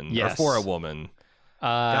woman, or for a woman.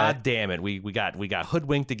 God damn it, we got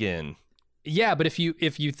hoodwinked again. Yeah, but if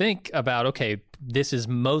you think about, okay, this is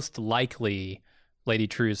most likely Lady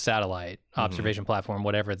True's satellite observation platform,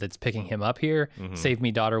 whatever, that's picking him up here. Save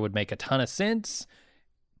Me Daughter would make a ton of sense.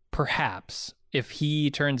 Perhaps. If he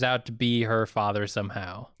turns out to be her father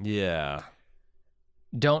somehow. Yeah.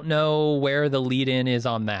 Don't know where the lead in is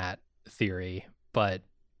on that theory, but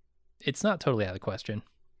it's not totally out of the question.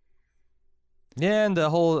 Yeah, and the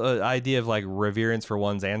whole idea of like reverence for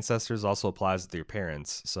one's ancestors also applies to your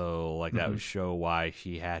parents. So like that would show why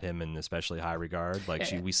she had him in especially high regard. Like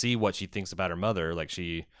we see what she thinks about her mother, like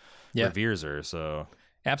she reveres her. So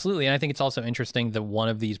absolutely. And I think it's also interesting that one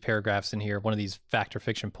of these paragraphs in here, one of these fact or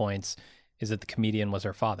fiction points, is that the comedian was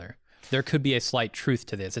her father. There could be a slight truth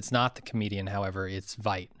to this. It's not the comedian, however, it's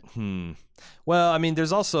Vite. Well, I mean,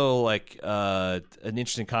 there's also like an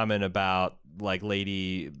interesting comment about like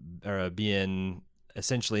Lady being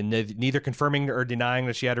essentially neither confirming or denying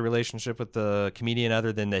that she had a relationship with the comedian,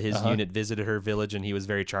 other than that his unit visited her village and he was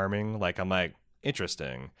very charming. Like, I'm like,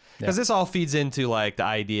 interesting. Because this all feeds into like the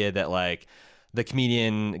idea that like the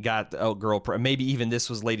comedian got girl. Maybe even this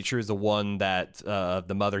was Lady True is the one that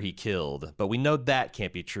the mother he killed, but we know that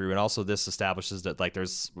can't be true. And also, this establishes that like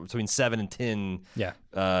there's between 7 and 10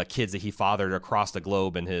 kids that he fathered across the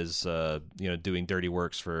globe in his doing dirty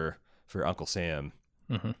works for Uncle Sam.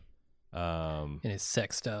 In his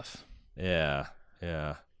sex stuff. Yeah.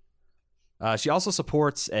 She also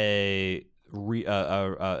supports there's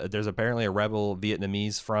apparently a rebel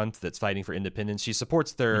Vietnamese front that's fighting for independence. She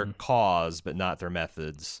supports their cause, but not their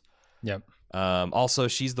methods. Yep. Also,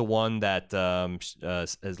 she's the one that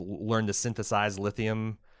has learned to synthesize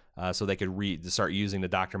lithium so they could start using the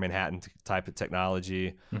Dr. Manhattan type of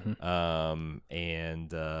technology.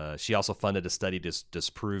 And she also funded a study to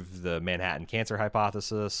disprove the Manhattan cancer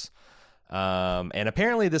hypothesis. And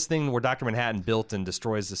apparently this thing where Dr. Manhattan built and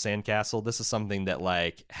destroys the sandcastle, this is something that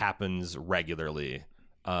like happens regularly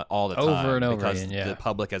all the time. Over and over because again, yeah. the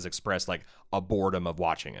public has expressed like a boredom of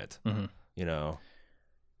watching it, you know?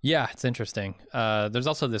 Yeah, it's interesting. There's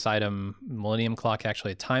also this item, Millennium Clock,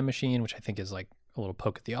 actually a time machine, which I think is like a little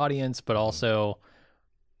poke at the audience, but also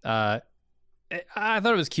I thought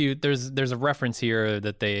it was cute. There's a reference here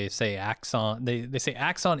that they say Axon. They say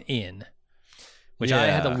Axon In, which I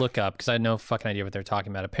had to look up because I had no fucking idea what they're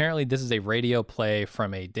talking about. Apparently, this is a radio play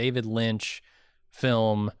from a David Lynch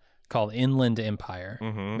film called Inland Empire,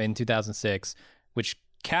 made in 2006, which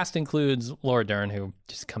cast includes Laura Dern, who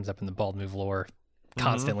just comes up in the Bald Move lore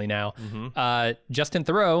constantly now. Justin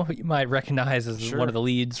Theroux, who you might recognize as one of the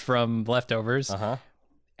leads from Leftovers,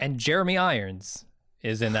 and Jeremy Irons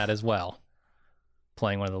is in that as well,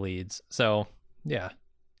 playing one of the leads. So yeah,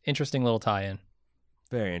 interesting little tie-in.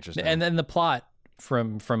 Very interesting. And then the plot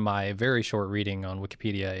from my very short reading on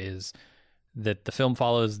Wikipedia is that the film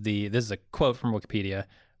follows this is a quote from Wikipedia.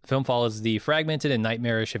 The film follows the fragmented and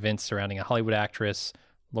nightmarish events surrounding a Hollywood actress,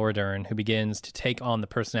 Laura Dern, who begins to take on the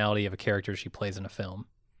personality of a character she plays in a film,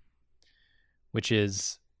 which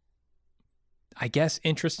is, I guess,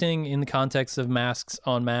 interesting in the context of Masks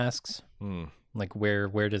on Masks. Like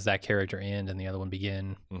where does that character end and the other one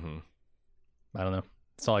begin? I don't know.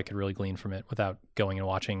 That's all I could really glean from it without going and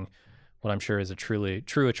watching what I'm sure is a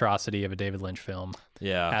true atrocity of a David Lynch film.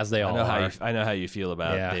 Yeah, as they all are. I know how you feel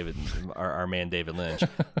about David, our man David Lynch.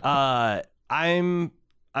 I'm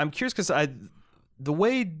curious because the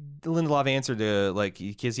way Lindelof answered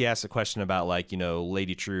because he asked a question about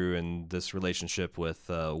Lady True and this relationship with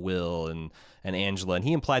Will and Angela, and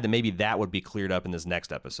he implied that maybe that would be cleared up in this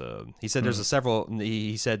next episode. He said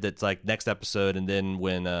he said that's like next episode, and then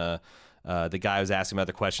when the guy was asking him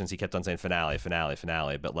other questions, he kept on saying finale.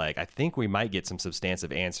 But I think we might get some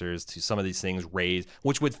substantive answers to some of these things raised,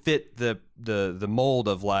 which would fit the mold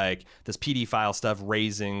of this PD file stuff,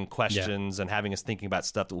 raising questions and having us thinking about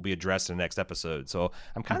stuff that will be addressed in the next episode. So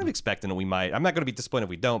I'm kind of expecting that we might. I'm not going to be disappointed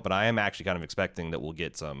if we don't, but I am actually kind of expecting that we'll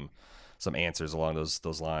get some answers along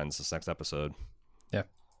those lines this next episode. Yeah.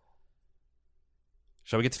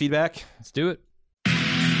 Shall we get the feedback? Let's do it.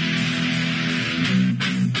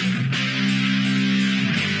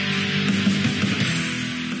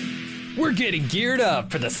 We're getting geared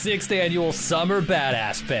up for the 6th annual Summer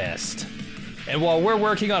Badass Fest. And while we're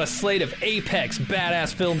working on a slate of apex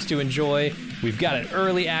badass films to enjoy, we've got an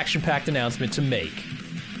early action-packed announcement to make.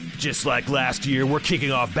 Just like last year, we're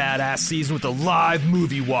kicking off Badass Season with a live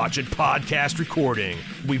movie watch and podcast recording.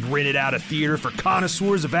 We've rented out a theater for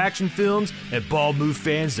connoisseurs of action films and Bald Move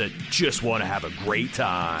fans that just want to have a great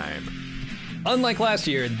time. Unlike last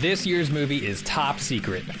year, this year's movie is top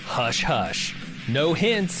secret. Hush hush. No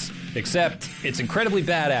hints, except it's incredibly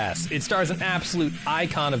badass. It stars an absolute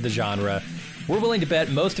icon of the genre. We're willing to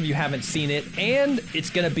bet most of you haven't seen it, and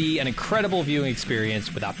it's going to be an incredible viewing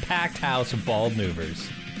experience with a packed house of Bald Movers.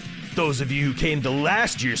 Those of you who came to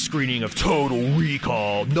last year's screening of Total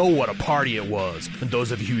Recall know what a party it was. And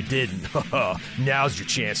those of you who didn't, now's your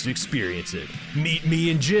chance to experience it. Meet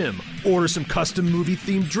me and Jim, order some custom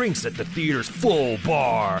movie-themed drinks at the theater's full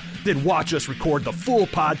bar, then watch us record the full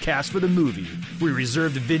podcast for the movie. We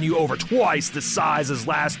reserved the venue over twice the size as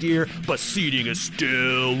last year, but seating is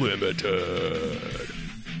still limited.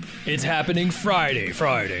 It's happening Friday,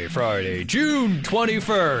 June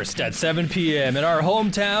 21st at 7 p.m. in our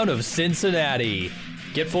hometown of Cincinnati.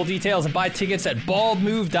 Get full details and buy tickets at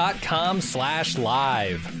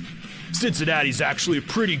baldmove.com/live. Cincinnati's actually a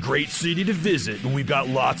pretty great city to visit, and we've got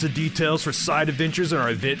lots of details for side adventures on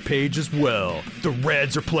our event page as well. The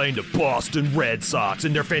Reds are playing the Boston Red Sox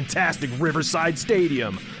in their fantastic Riverside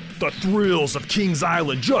Stadium. The thrills of Kings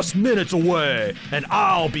Island just minutes away, and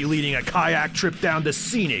I'll be leading a kayak trip down the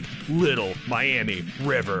scenic Little Miami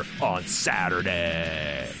River on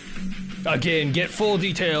Saturday. Again, get full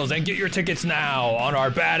details and get your tickets now on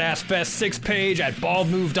our Badass Fest 6 page at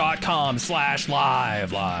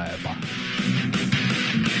baldmove.com/live.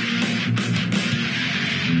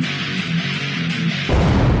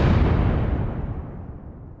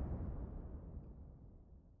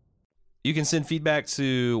 You can send feedback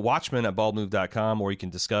to Watchmen at baldmove.com, or you can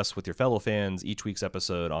discuss with your fellow fans each week's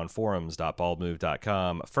episode on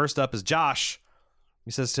forums.baldmove.com. First up is Josh.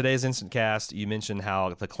 He says, today's Instant Cast, you mentioned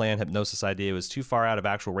how the Klan hypnosis idea was too far out of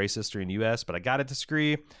actual race history in the U.S., but I gotta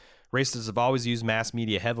disagree. Racists have always used mass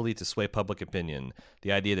media heavily to sway public opinion.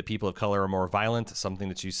 The idea that people of color are more violent, something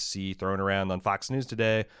that you see thrown around on Fox News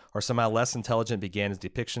today, or somehow less intelligent began as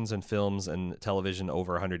depictions in films and television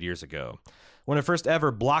over 100 years ago. One of the first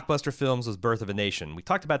ever blockbuster films was Birth of a Nation. We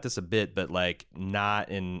talked about this a bit, but like not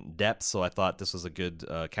in depth, so I thought this was a good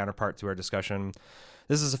counterpart to our discussion.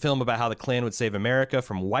 This is a film about how the Klan would save America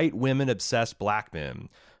from white women-obsessed black men.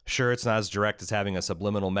 Sure, it's not as direct as having a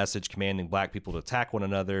subliminal message commanding black people to attack one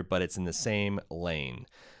another, but it's in the same lane.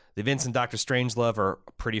 The events in Dr. Strangelove are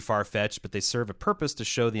pretty far-fetched, but they serve a purpose to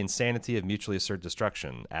show the insanity of mutually assured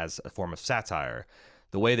destruction as a form of satire.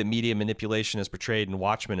 The way that media manipulation is portrayed in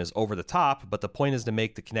Watchmen is over the top, but the point is to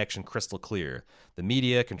make the connection crystal clear. The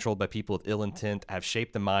media, controlled by people with ill intent, have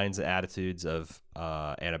shaped the minds and attitudes of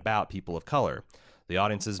and about people of color. The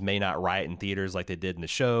audiences may not riot in theaters like they did in the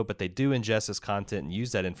show, but they do ingest this content and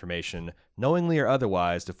use that information, knowingly or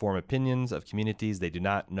otherwise, to form opinions of communities they do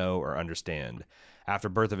not know or understand. After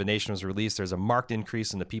Birth of a Nation was released, there's a marked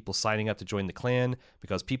increase in the people signing up to join the Klan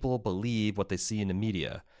because people believe what they see in the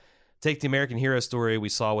media. Take the American hero story we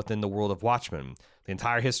saw within the world of Watchmen. The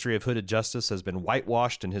entire history of hooded justice has been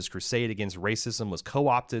whitewashed, and his crusade against racism was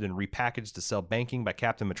co-opted and repackaged to sell banking by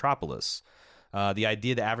Captain Metropolis. The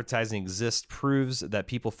idea that advertising exists proves that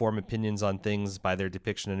people form opinions on things by their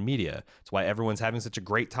depiction in the media. It's why everyone's having such a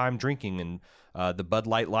great time drinking in the Bud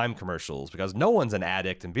Light Lime commercials, because no one's an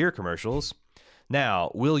addict in beer commercials.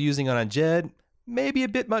 Now, Will using it on Jed, maybe a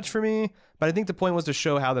bit much for me, but I think the point was to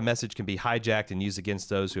show how the message can be hijacked and used against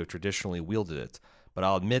those who have traditionally wielded it. But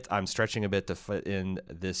I'll admit I'm stretching a bit to fit in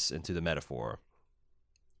this into the metaphor.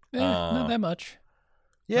 Not that much.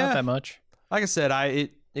 Yeah. Not that much. Like I said,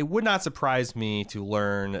 it would not surprise me to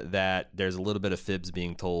learn that there's a little bit of fibs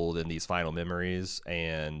being told in these final memories,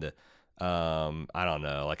 and I don't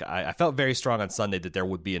know. Like I felt very strong on Sunday that there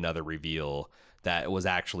would be another reveal that it was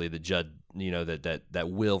actually the Judd, that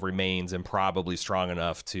Will remains and probably strong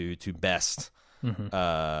enough to best,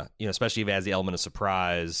 especially if it has the element of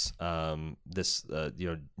surprise,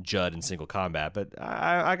 Judd in single combat. But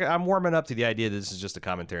I'm warming up to the idea that this is just a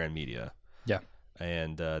commentary on media. Yeah.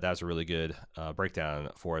 And that was a really good breakdown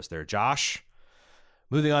for us there, Josh.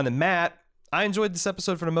 Moving on to Matt. I enjoyed this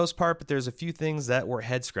episode for the most part, but there's a few things that were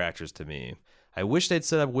head scratchers to me. I wish they'd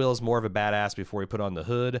set up Will as more of a badass before he put on the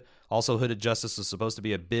hood. Also, Hooded Justice was supposed to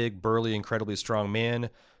be a big, burly, incredibly strong man.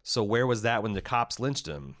 So where was that when the cops lynched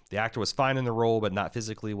him? The actor was fine in the role, but not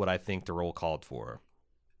physically what I think the role called for.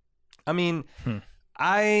 I mean...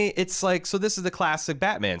 it's like, so this is the classic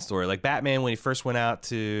Batman story. Like Batman, when he first went out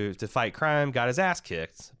to fight crime, got his ass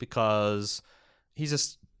kicked because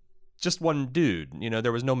he's just one dude.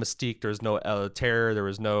 There was no mystique, there was no terror, there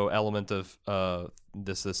was no element of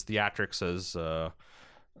this theatrics as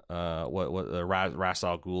what Ra's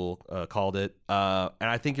al Ghul called it. And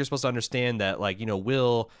I think you're supposed to understand that, like,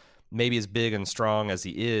 Will, maybe as big and strong as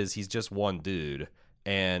he is, he's just one dude.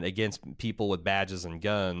 And against people with badges and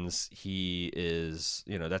guns, he is,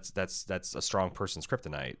 that's a strong person's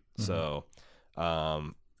kryptonite. Mm-hmm. So,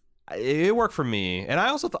 it worked for me. And I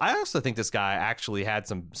also think this guy actually had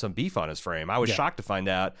some beef on his frame. I was shocked to find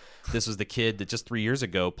out this was the kid that just 3 years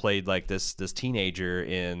ago played like this teenager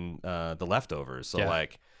in The Leftovers. So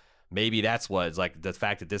like maybe that's what it's like. The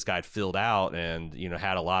fact that this guy filled out and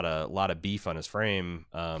had a lot of beef on his frame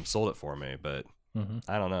sold it for me. But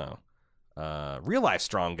I don't know. Real life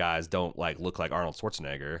strong guys don't look like Arnold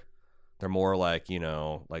Schwarzenegger. They're more like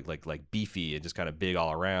like beefy and just kind of big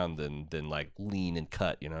all around than like lean and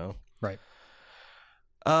cut, Right.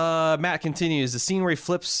 Matt continues, the scene where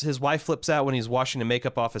his wife flips out when he's washing the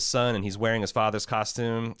makeup off his son and he's wearing his father's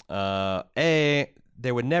costume.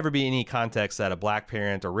 There would never be any context that a black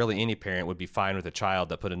parent or really any parent would be fine with a child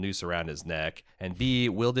that put a noose around his neck. And B,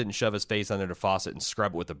 Will didn't shove his face under the faucet and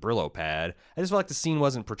scrub it with a Brillo pad. I just feel like the scene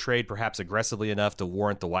wasn't portrayed perhaps aggressively enough to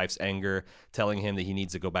warrant the wife's anger, telling him that he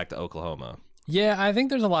needs to go back to Oklahoma. Yeah, I think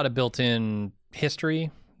there's a lot of built-in history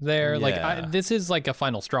there. Yeah. This is like a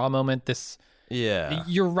final straw moment. Yeah.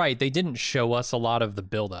 You're right. They didn't show us a lot of the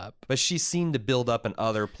build-up. But she's seen the build-up in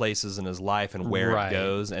other places in his life and where it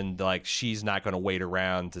goes. And, like, she's not going to wait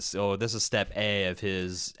around to say, this is step A of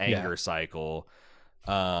his anger cycle.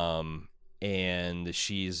 And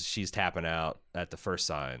she's tapping out at the first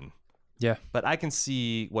sign. Yeah. But I can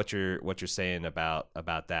see what you're saying about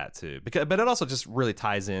that, too. But it also just really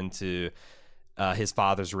ties into his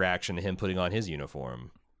father's reaction to him putting on his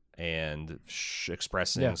uniform. and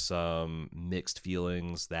expressing some mixed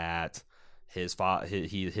feelings that his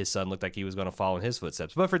son looked like he was going to follow in his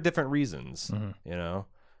footsteps, but for different reasons, you know.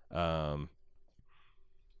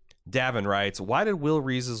 Davin writes, why did Will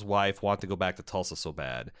Reese's wife want to go back to Tulsa so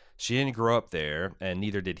bad? She didn't grow up there, and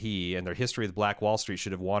neither did he, and their history with Black Wall Street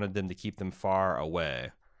should have wanted them to keep them far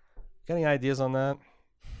away. Got any ideas on that?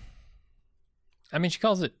 I mean, she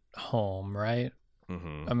calls it home, right?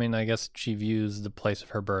 Mm-hmm. I mean, I guess she views the place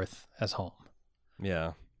of her birth as home.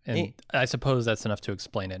 Yeah. And I suppose that's enough to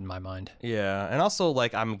explain it in my mind. Yeah, and also,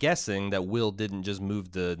 like, I'm guessing that Will didn't just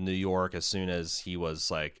move to New York as soon as he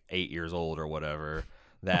was, like, 8 years old or whatever.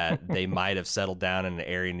 That they might have settled down in an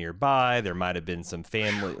area nearby. There might have been some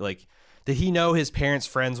family. Like, did he know his parents'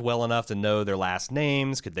 friends well enough to know their last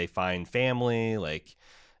names? Could they find family? Like,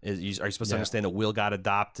 are you supposed to understand that Will got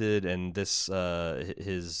adopted and this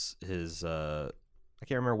his I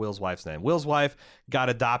can't remember Will's wife's name. Will's wife got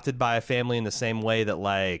adopted by a family in the same way that,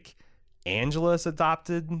 like, Angela's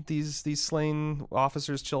adopted these slain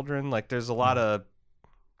officers' children. Like, there's a lot of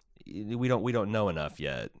we don't know enough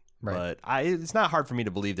yet. Right. But it's not hard for me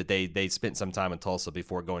to believe that they spent some time in Tulsa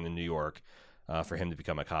before going to New York for him to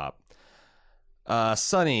become a cop.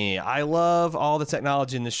 Sonny, I love all the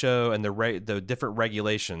technology in the show and the different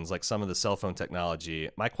regulations, like some of the cell phone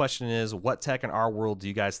technology. My question is, what tech in our world do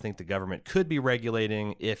you guys think the government could be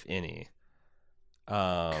regulating, if any?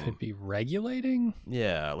 Could be regulating?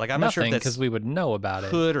 Yeah, like I'm not sure if that's because we would know about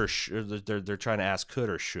it. Could or should? They're trying to ask could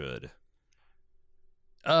or should.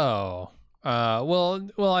 Oh.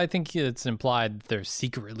 Well, I think it's implied that they're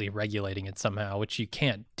secretly regulating it somehow, which you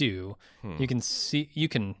can't do. You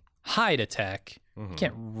can hide a tech. You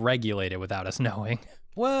can't regulate it without us knowing.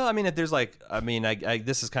 Well, I mean, if there's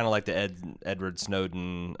this is kind of like the Edward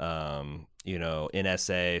Snowden,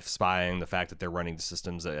 NSA spying, the fact that they're running the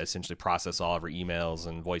systems that essentially process all of our emails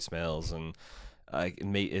and voicemails and.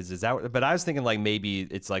 Is that? But I was thinking like maybe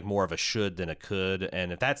it's like more of a should than a could,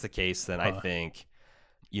 and if that's the case, then I think.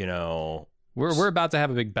 We're about to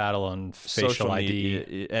have a big battle on facial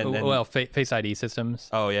ID and Face ID systems.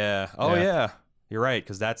 Oh yeah, yeah. You're right,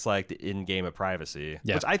 because that's like the in game of privacy,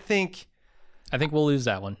 which I think we'll lose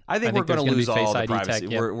that one. I think we're going to lose all the privacy.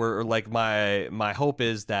 Tech, We're like my hope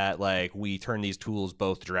is that like we turn these tools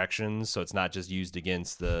both directions, so it's not just used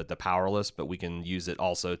against the powerless, but we can use it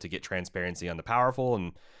also to get transparency on the powerful,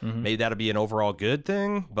 and maybe that'll be an overall good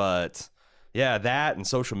thing, but. Yeah, that and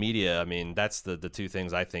social media. I mean, that's the two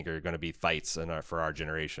things I think are going to be fights for our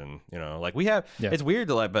generation. Like we have. It's weird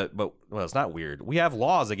to like, but well, it's not weird. We have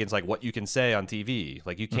laws against like what you can say on TV.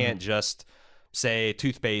 Like you can't just say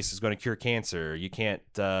toothpaste is going to cure cancer. You can't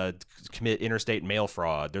commit interstate mail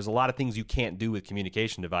fraud. There's a lot of things you can't do with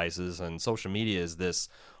communication devices, and social media is this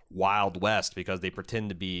wild west because they pretend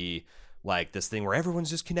to be like this thing where everyone's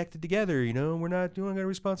just connected together. We're not doing a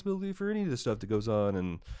responsibility for any of the stuff that goes on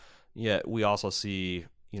and. Yet we also see,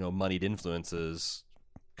 moneyed influences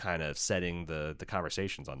kind of setting the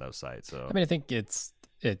conversations on those sites. So I mean, I think it's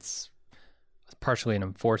partially an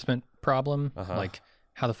enforcement problem. Like,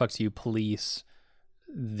 how the fuck do you police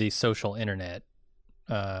the social internet?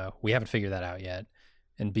 We haven't figured that out yet.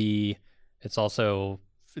 And B, it's also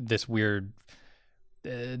this weird,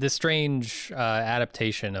 this strange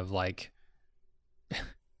adaptation of like.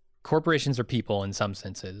 Corporations are people in some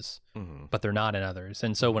senses, but they're not in others.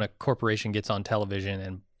 And so when a corporation gets on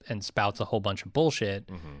television and spouts a whole bunch of bullshit,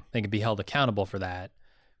 they can be held accountable for that.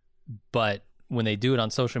 But when they do it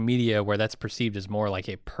on social media, where that's perceived as more like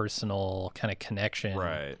a personal kind of connection,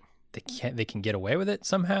 right? They can get away with it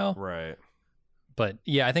somehow, right? But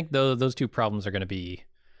yeah, I think those two problems are going to be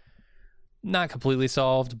not completely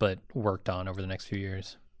solved, but worked on over the next few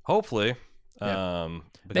years. Hopefully.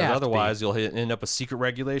 Because otherwise you'll end up with secret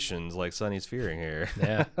regulations like Sonny's fearing here.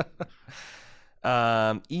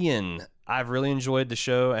 Yeah. Ian, I've really enjoyed the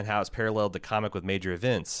show and how it's paralleled the comic with major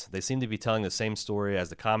events. They seem to be telling the same story as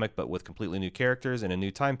the comic, but with completely new characters in a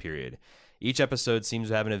new time period. Each episode seems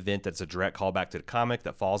to have an event that's a direct callback to the comic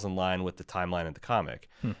that falls in line with the timeline of the comic.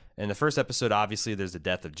 In the first episode, obviously, there's the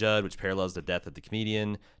death of Judd, which parallels the death of the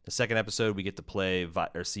comedian. The second episode, we get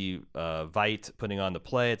to see Veidt putting on the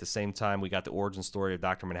play. At the same time, we got the origin story of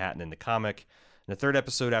Dr. Manhattan in the comic. In the third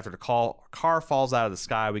episode, after the car falls out of the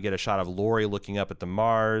sky, we get a shot of Laurie looking up at the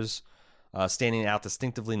Mars, standing out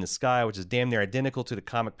distinctively in the sky, which is damn near identical to the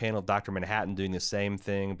comic panel of Dr. Manhattan doing the same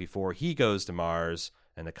thing before he goes to Mars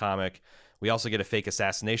in the comic. We also get a fake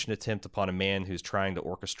assassination attempt upon a man who's trying to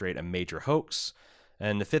orchestrate a major hoax.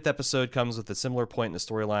 And the 5th episode comes with a similar point in the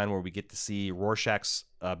storyline where we get to see Rorschach's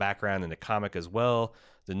background in the comic as well.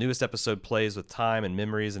 The newest episode plays with time and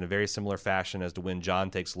memories in a very similar fashion as to when John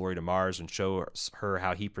takes Lori to Mars and shows her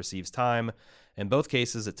how he perceives time. In both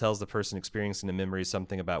cases, it tells the person experiencing the memories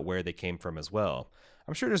something about where they came from as well.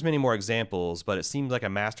 I'm sure there's many more examples, but it seems like a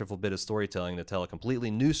masterful bit of storytelling to tell a completely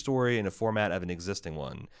new story in a format of an existing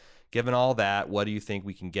one. Given all that, what do you think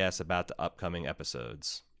we can guess about the upcoming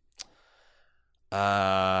episodes?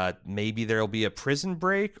 Maybe there'll be a prison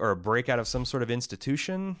break or a break out of some sort of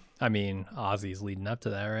institution. I mean, Ozzy's leading up to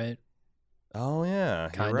that, right? Oh yeah,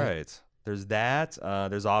 Kinda. You're right. There's that.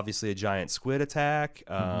 There's obviously a giant squid attack.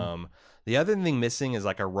 The other thing missing is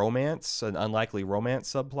like a romance, an unlikely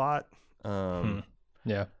romance subplot.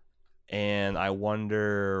 Yeah. And I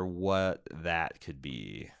wonder what that could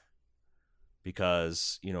be,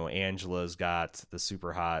 because Angela's got the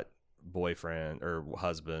super hot boyfriend or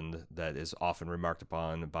husband that is often remarked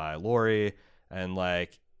upon by Lori, and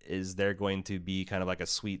like, is there going to be kind of like a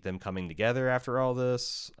sweet them coming together after all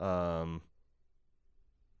this? I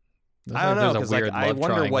don't know, because like, I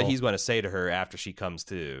wonder what he's going to say to her after she comes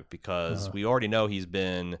to, because we already know he's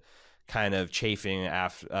been kind of chafing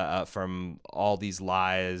from all these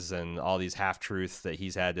lies and all these half-truths that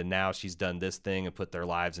he's had, and now she's done this thing and put their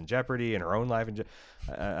lives in jeopardy and her own life in jeopardy.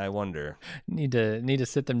 I wonder. Need to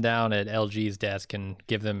sit them down at LG's desk and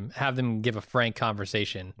have them give a frank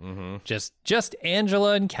conversation. Just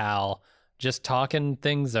Angela and Cal just talking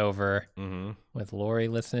things over with Lori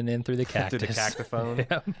listening in through the cactus. Through the cactophone.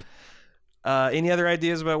 Yep. Any other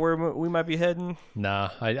ideas about where we might be heading? Nah,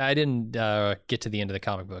 I didn't get to the end of the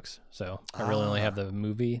comic books, so I really only have the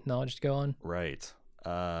movie knowledge to go on. Right.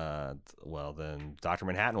 Well, then Dr.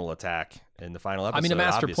 Manhattan will attack in the final episode. I mean, a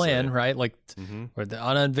master obviously. plan, right? Like, or the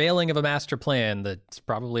unveiling of a master plan that's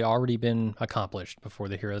probably already been accomplished before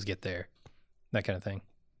the heroes get there. That kind of thing.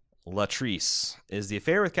 Latrice. Is the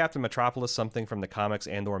affair with Captain Metropolis something from the comics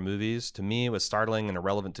and or movies? To me, it was startling and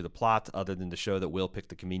irrelevant to the plot, other than to show that Will picked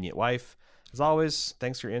the convenient wife. As always,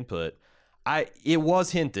 thanks for your input. It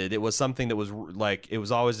was hinted. It was something that was like, it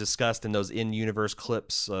was always discussed in those in-universe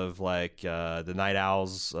clips of like the Night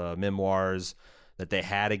Owls memoirs, that they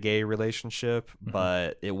had a gay relationship,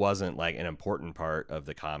 but it wasn't like an important part of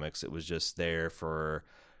the comics. It was just there for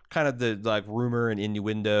kind of the like rumor and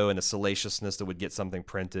innuendo and the salaciousness that would get something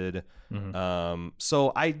printed.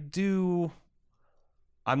 So I'm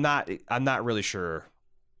not really sure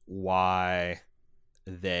why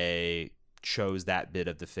they chose that bit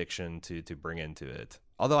of the fiction to bring into it.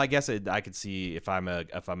 Although I guess I could see if I'm a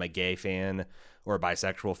gay fan or a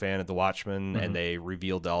bisexual fan of The Watchmen and they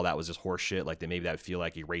revealed all that was just horse shit, like maybe that would feel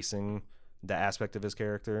like erasing the aspect of his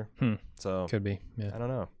character. So could be. Yeah. I don't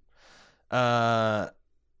know.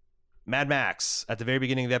 Mad Max. At the very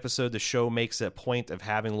beginning of the episode, the show makes a point of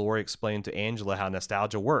having Lori explain to Angela how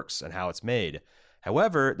nostalgia works and how it's made.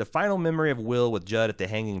 However, the final memory of Will with Judd at the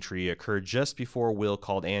hanging tree occurred just before Will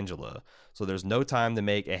called Angela, so there's no time to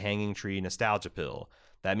make a hanging tree nostalgia pill.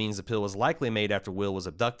 That means the pill was likely made after Will was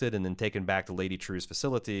abducted and then taken back to Lady True's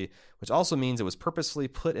facility, which also means it was purposely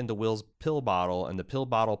put into Will's pill bottle and the pill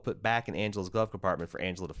bottle put back in Angela's glove compartment for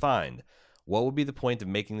Angela to find. What would be the point of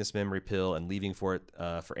making this memory pill and leaving for it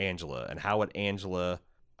for Angela? And how would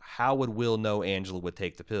Will know Angela would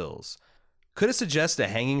take the pills? Could it suggest that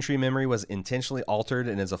hanging tree memory was intentionally altered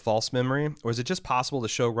and is a false memory? Or is it just possible the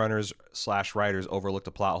showrunners/writers overlooked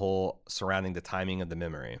a plot hole surrounding the timing of the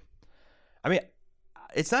memory? I mean,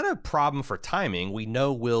 it's not a problem for timing. We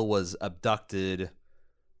know Will was abducted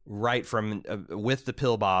right from with the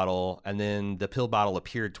pill bottle, and then the pill bottle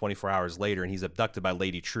appeared 24 hours later, and he's abducted by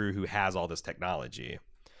Lady True, who has all this technology.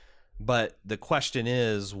 But the question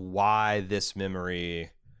is, why this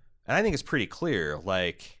memory? And I think it's pretty clear.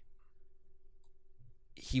 Like,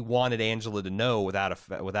 he wanted Angela to know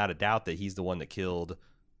without a doubt that he's the one that killed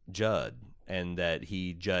Judd, and that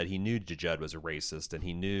he knew Judd was a racist, and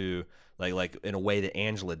he knew like in a way that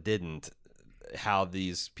Angela didn't, how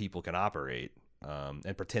these people can operate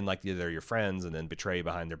and pretend like they're your friends and then betray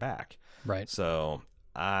behind their back. Right. So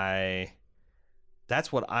that's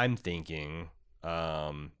what I'm thinking.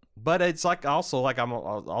 But it's like also like I'm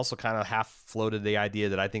also kind of half floated the idea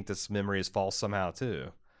that I think this memory is false somehow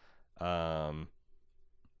too.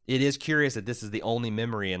 It is curious that this is the only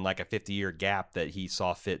memory in like a 50-year gap that he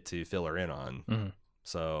saw fit to fill her in on.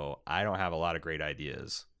 So I don't have a lot of great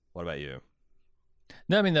ideas. What about you?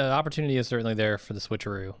 No, I mean, the opportunity is certainly there for the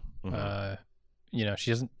switcheroo.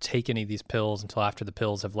 She doesn't take any of these pills until after the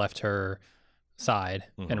pills have left her side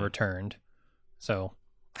and returned. So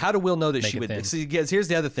how do Will know that she would? See, here's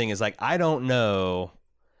the other thing is like, I don't know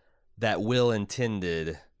that Will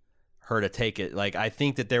intended her to take it. Like, I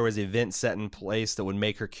think that there was events set in place that would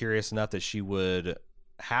make her curious enough that she would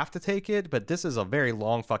have to take it, but this is a very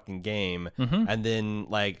long fucking game. And then,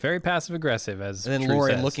 like, very passive aggressive, as and then True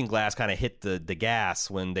Lori says. and Looking Glass kind of hit the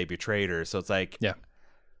gas when they betrayed her. So it's like, yeah,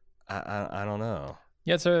 I don't know.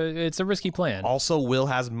 Yeah, it's a risky plan. Also, Will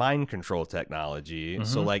has mind control technology.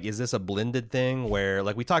 So, like, is this a blended thing where,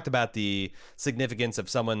 like, we talked about the significance of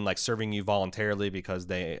someone, like, serving you voluntarily because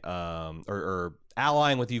they, or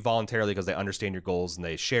allying with you voluntarily because they understand your goals and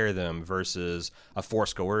they share them versus a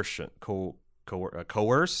forced coercion,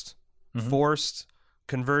 coerced, forced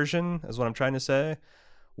conversion is what I'm trying to say.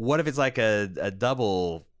 What if it's like a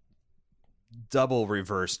double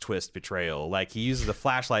reverse twist betrayal? Like, he uses a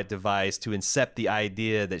flashlight device to incept the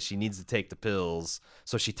idea that she needs to take the pills,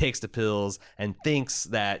 so she takes the pills and thinks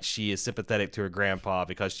that she is sympathetic to her grandpa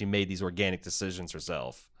because she made these organic decisions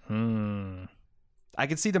herself. I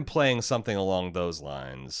could see them playing something along those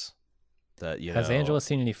lines. That, you Has know, Angela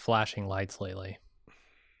seen any flashing lights lately?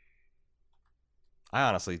 I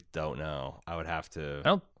honestly don't know. I would have to. I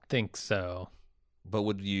don't think so. But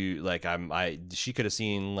would you, like, she could have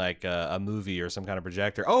seen, like, a movie or some kind of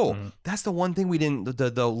projector. Oh, that's the one thing we didn't,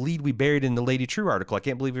 the lead we buried in the Lady True article. I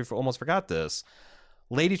can't believe we almost forgot this.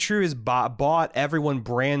 Lady True has bought everyone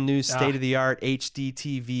brand new state-of-the-art HD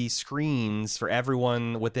TV screens for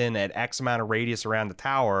everyone within an X amount of radius around the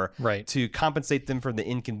tower, right, to compensate them for the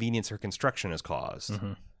inconvenience her construction has caused.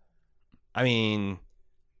 I mean,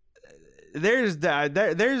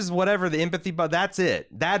 there's whatever the empathy, but that's it.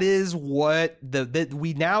 That is what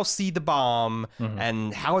we now see the bomb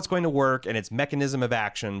and how it's going to work and its mechanism of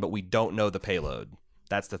action, but we don't know the payload.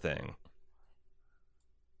 That's the thing.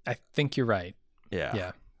 I think you're right.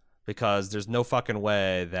 Yeah. Because there's no fucking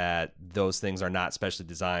way that those things are not specially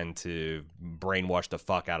designed to brainwash the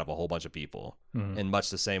fuck out of a whole bunch of people in much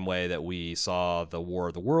the same way that we saw the War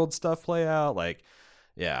of the Worlds stuff play out. Like,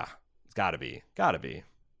 yeah, it's gotta be.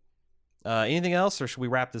 Anything else, or should we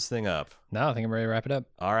wrap this thing up? No, I think I'm ready to wrap it up.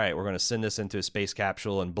 All right, we're going to send this into a space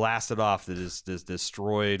capsule and blast it off this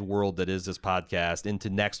destroyed world that is this podcast into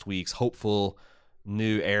next week's hopeful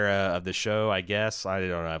new era of the show, I guess. I don't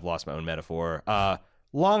know. I've lost my own metaphor.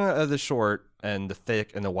 Long of the short and the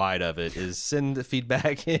thick and the wide of it is send the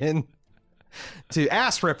feedback in to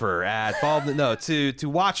AssRipper at to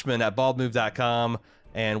Watchmen at baldmove.com.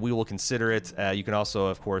 And we will consider it. You can also,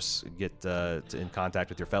 of course, get in contact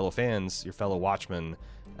with your fellow fans, your fellow Watchmen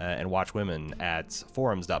and Watchwomen at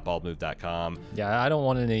forums.baldmove.com. Yeah, I don't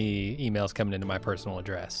want any emails coming into my personal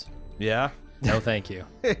address. Yeah? No, thank you.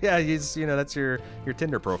 Yeah, that's your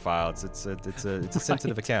Tinder profile. It's a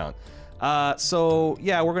sensitive account. So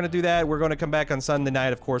yeah, we're going to do that. We're going to come back on Sunday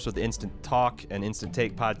night, of course, with the Instant Talk and Instant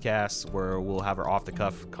Take podcasts, where we'll have our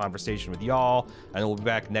off-the-cuff conversation with y'all, and we'll be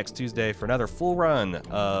back next Tuesday for another full run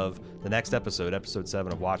of the next episode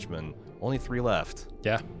 7 of Watchmen. Only 3 left.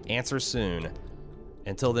 Yeah. Answer soon.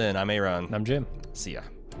 Until then, I'm Aaron. I'm Jim. See ya.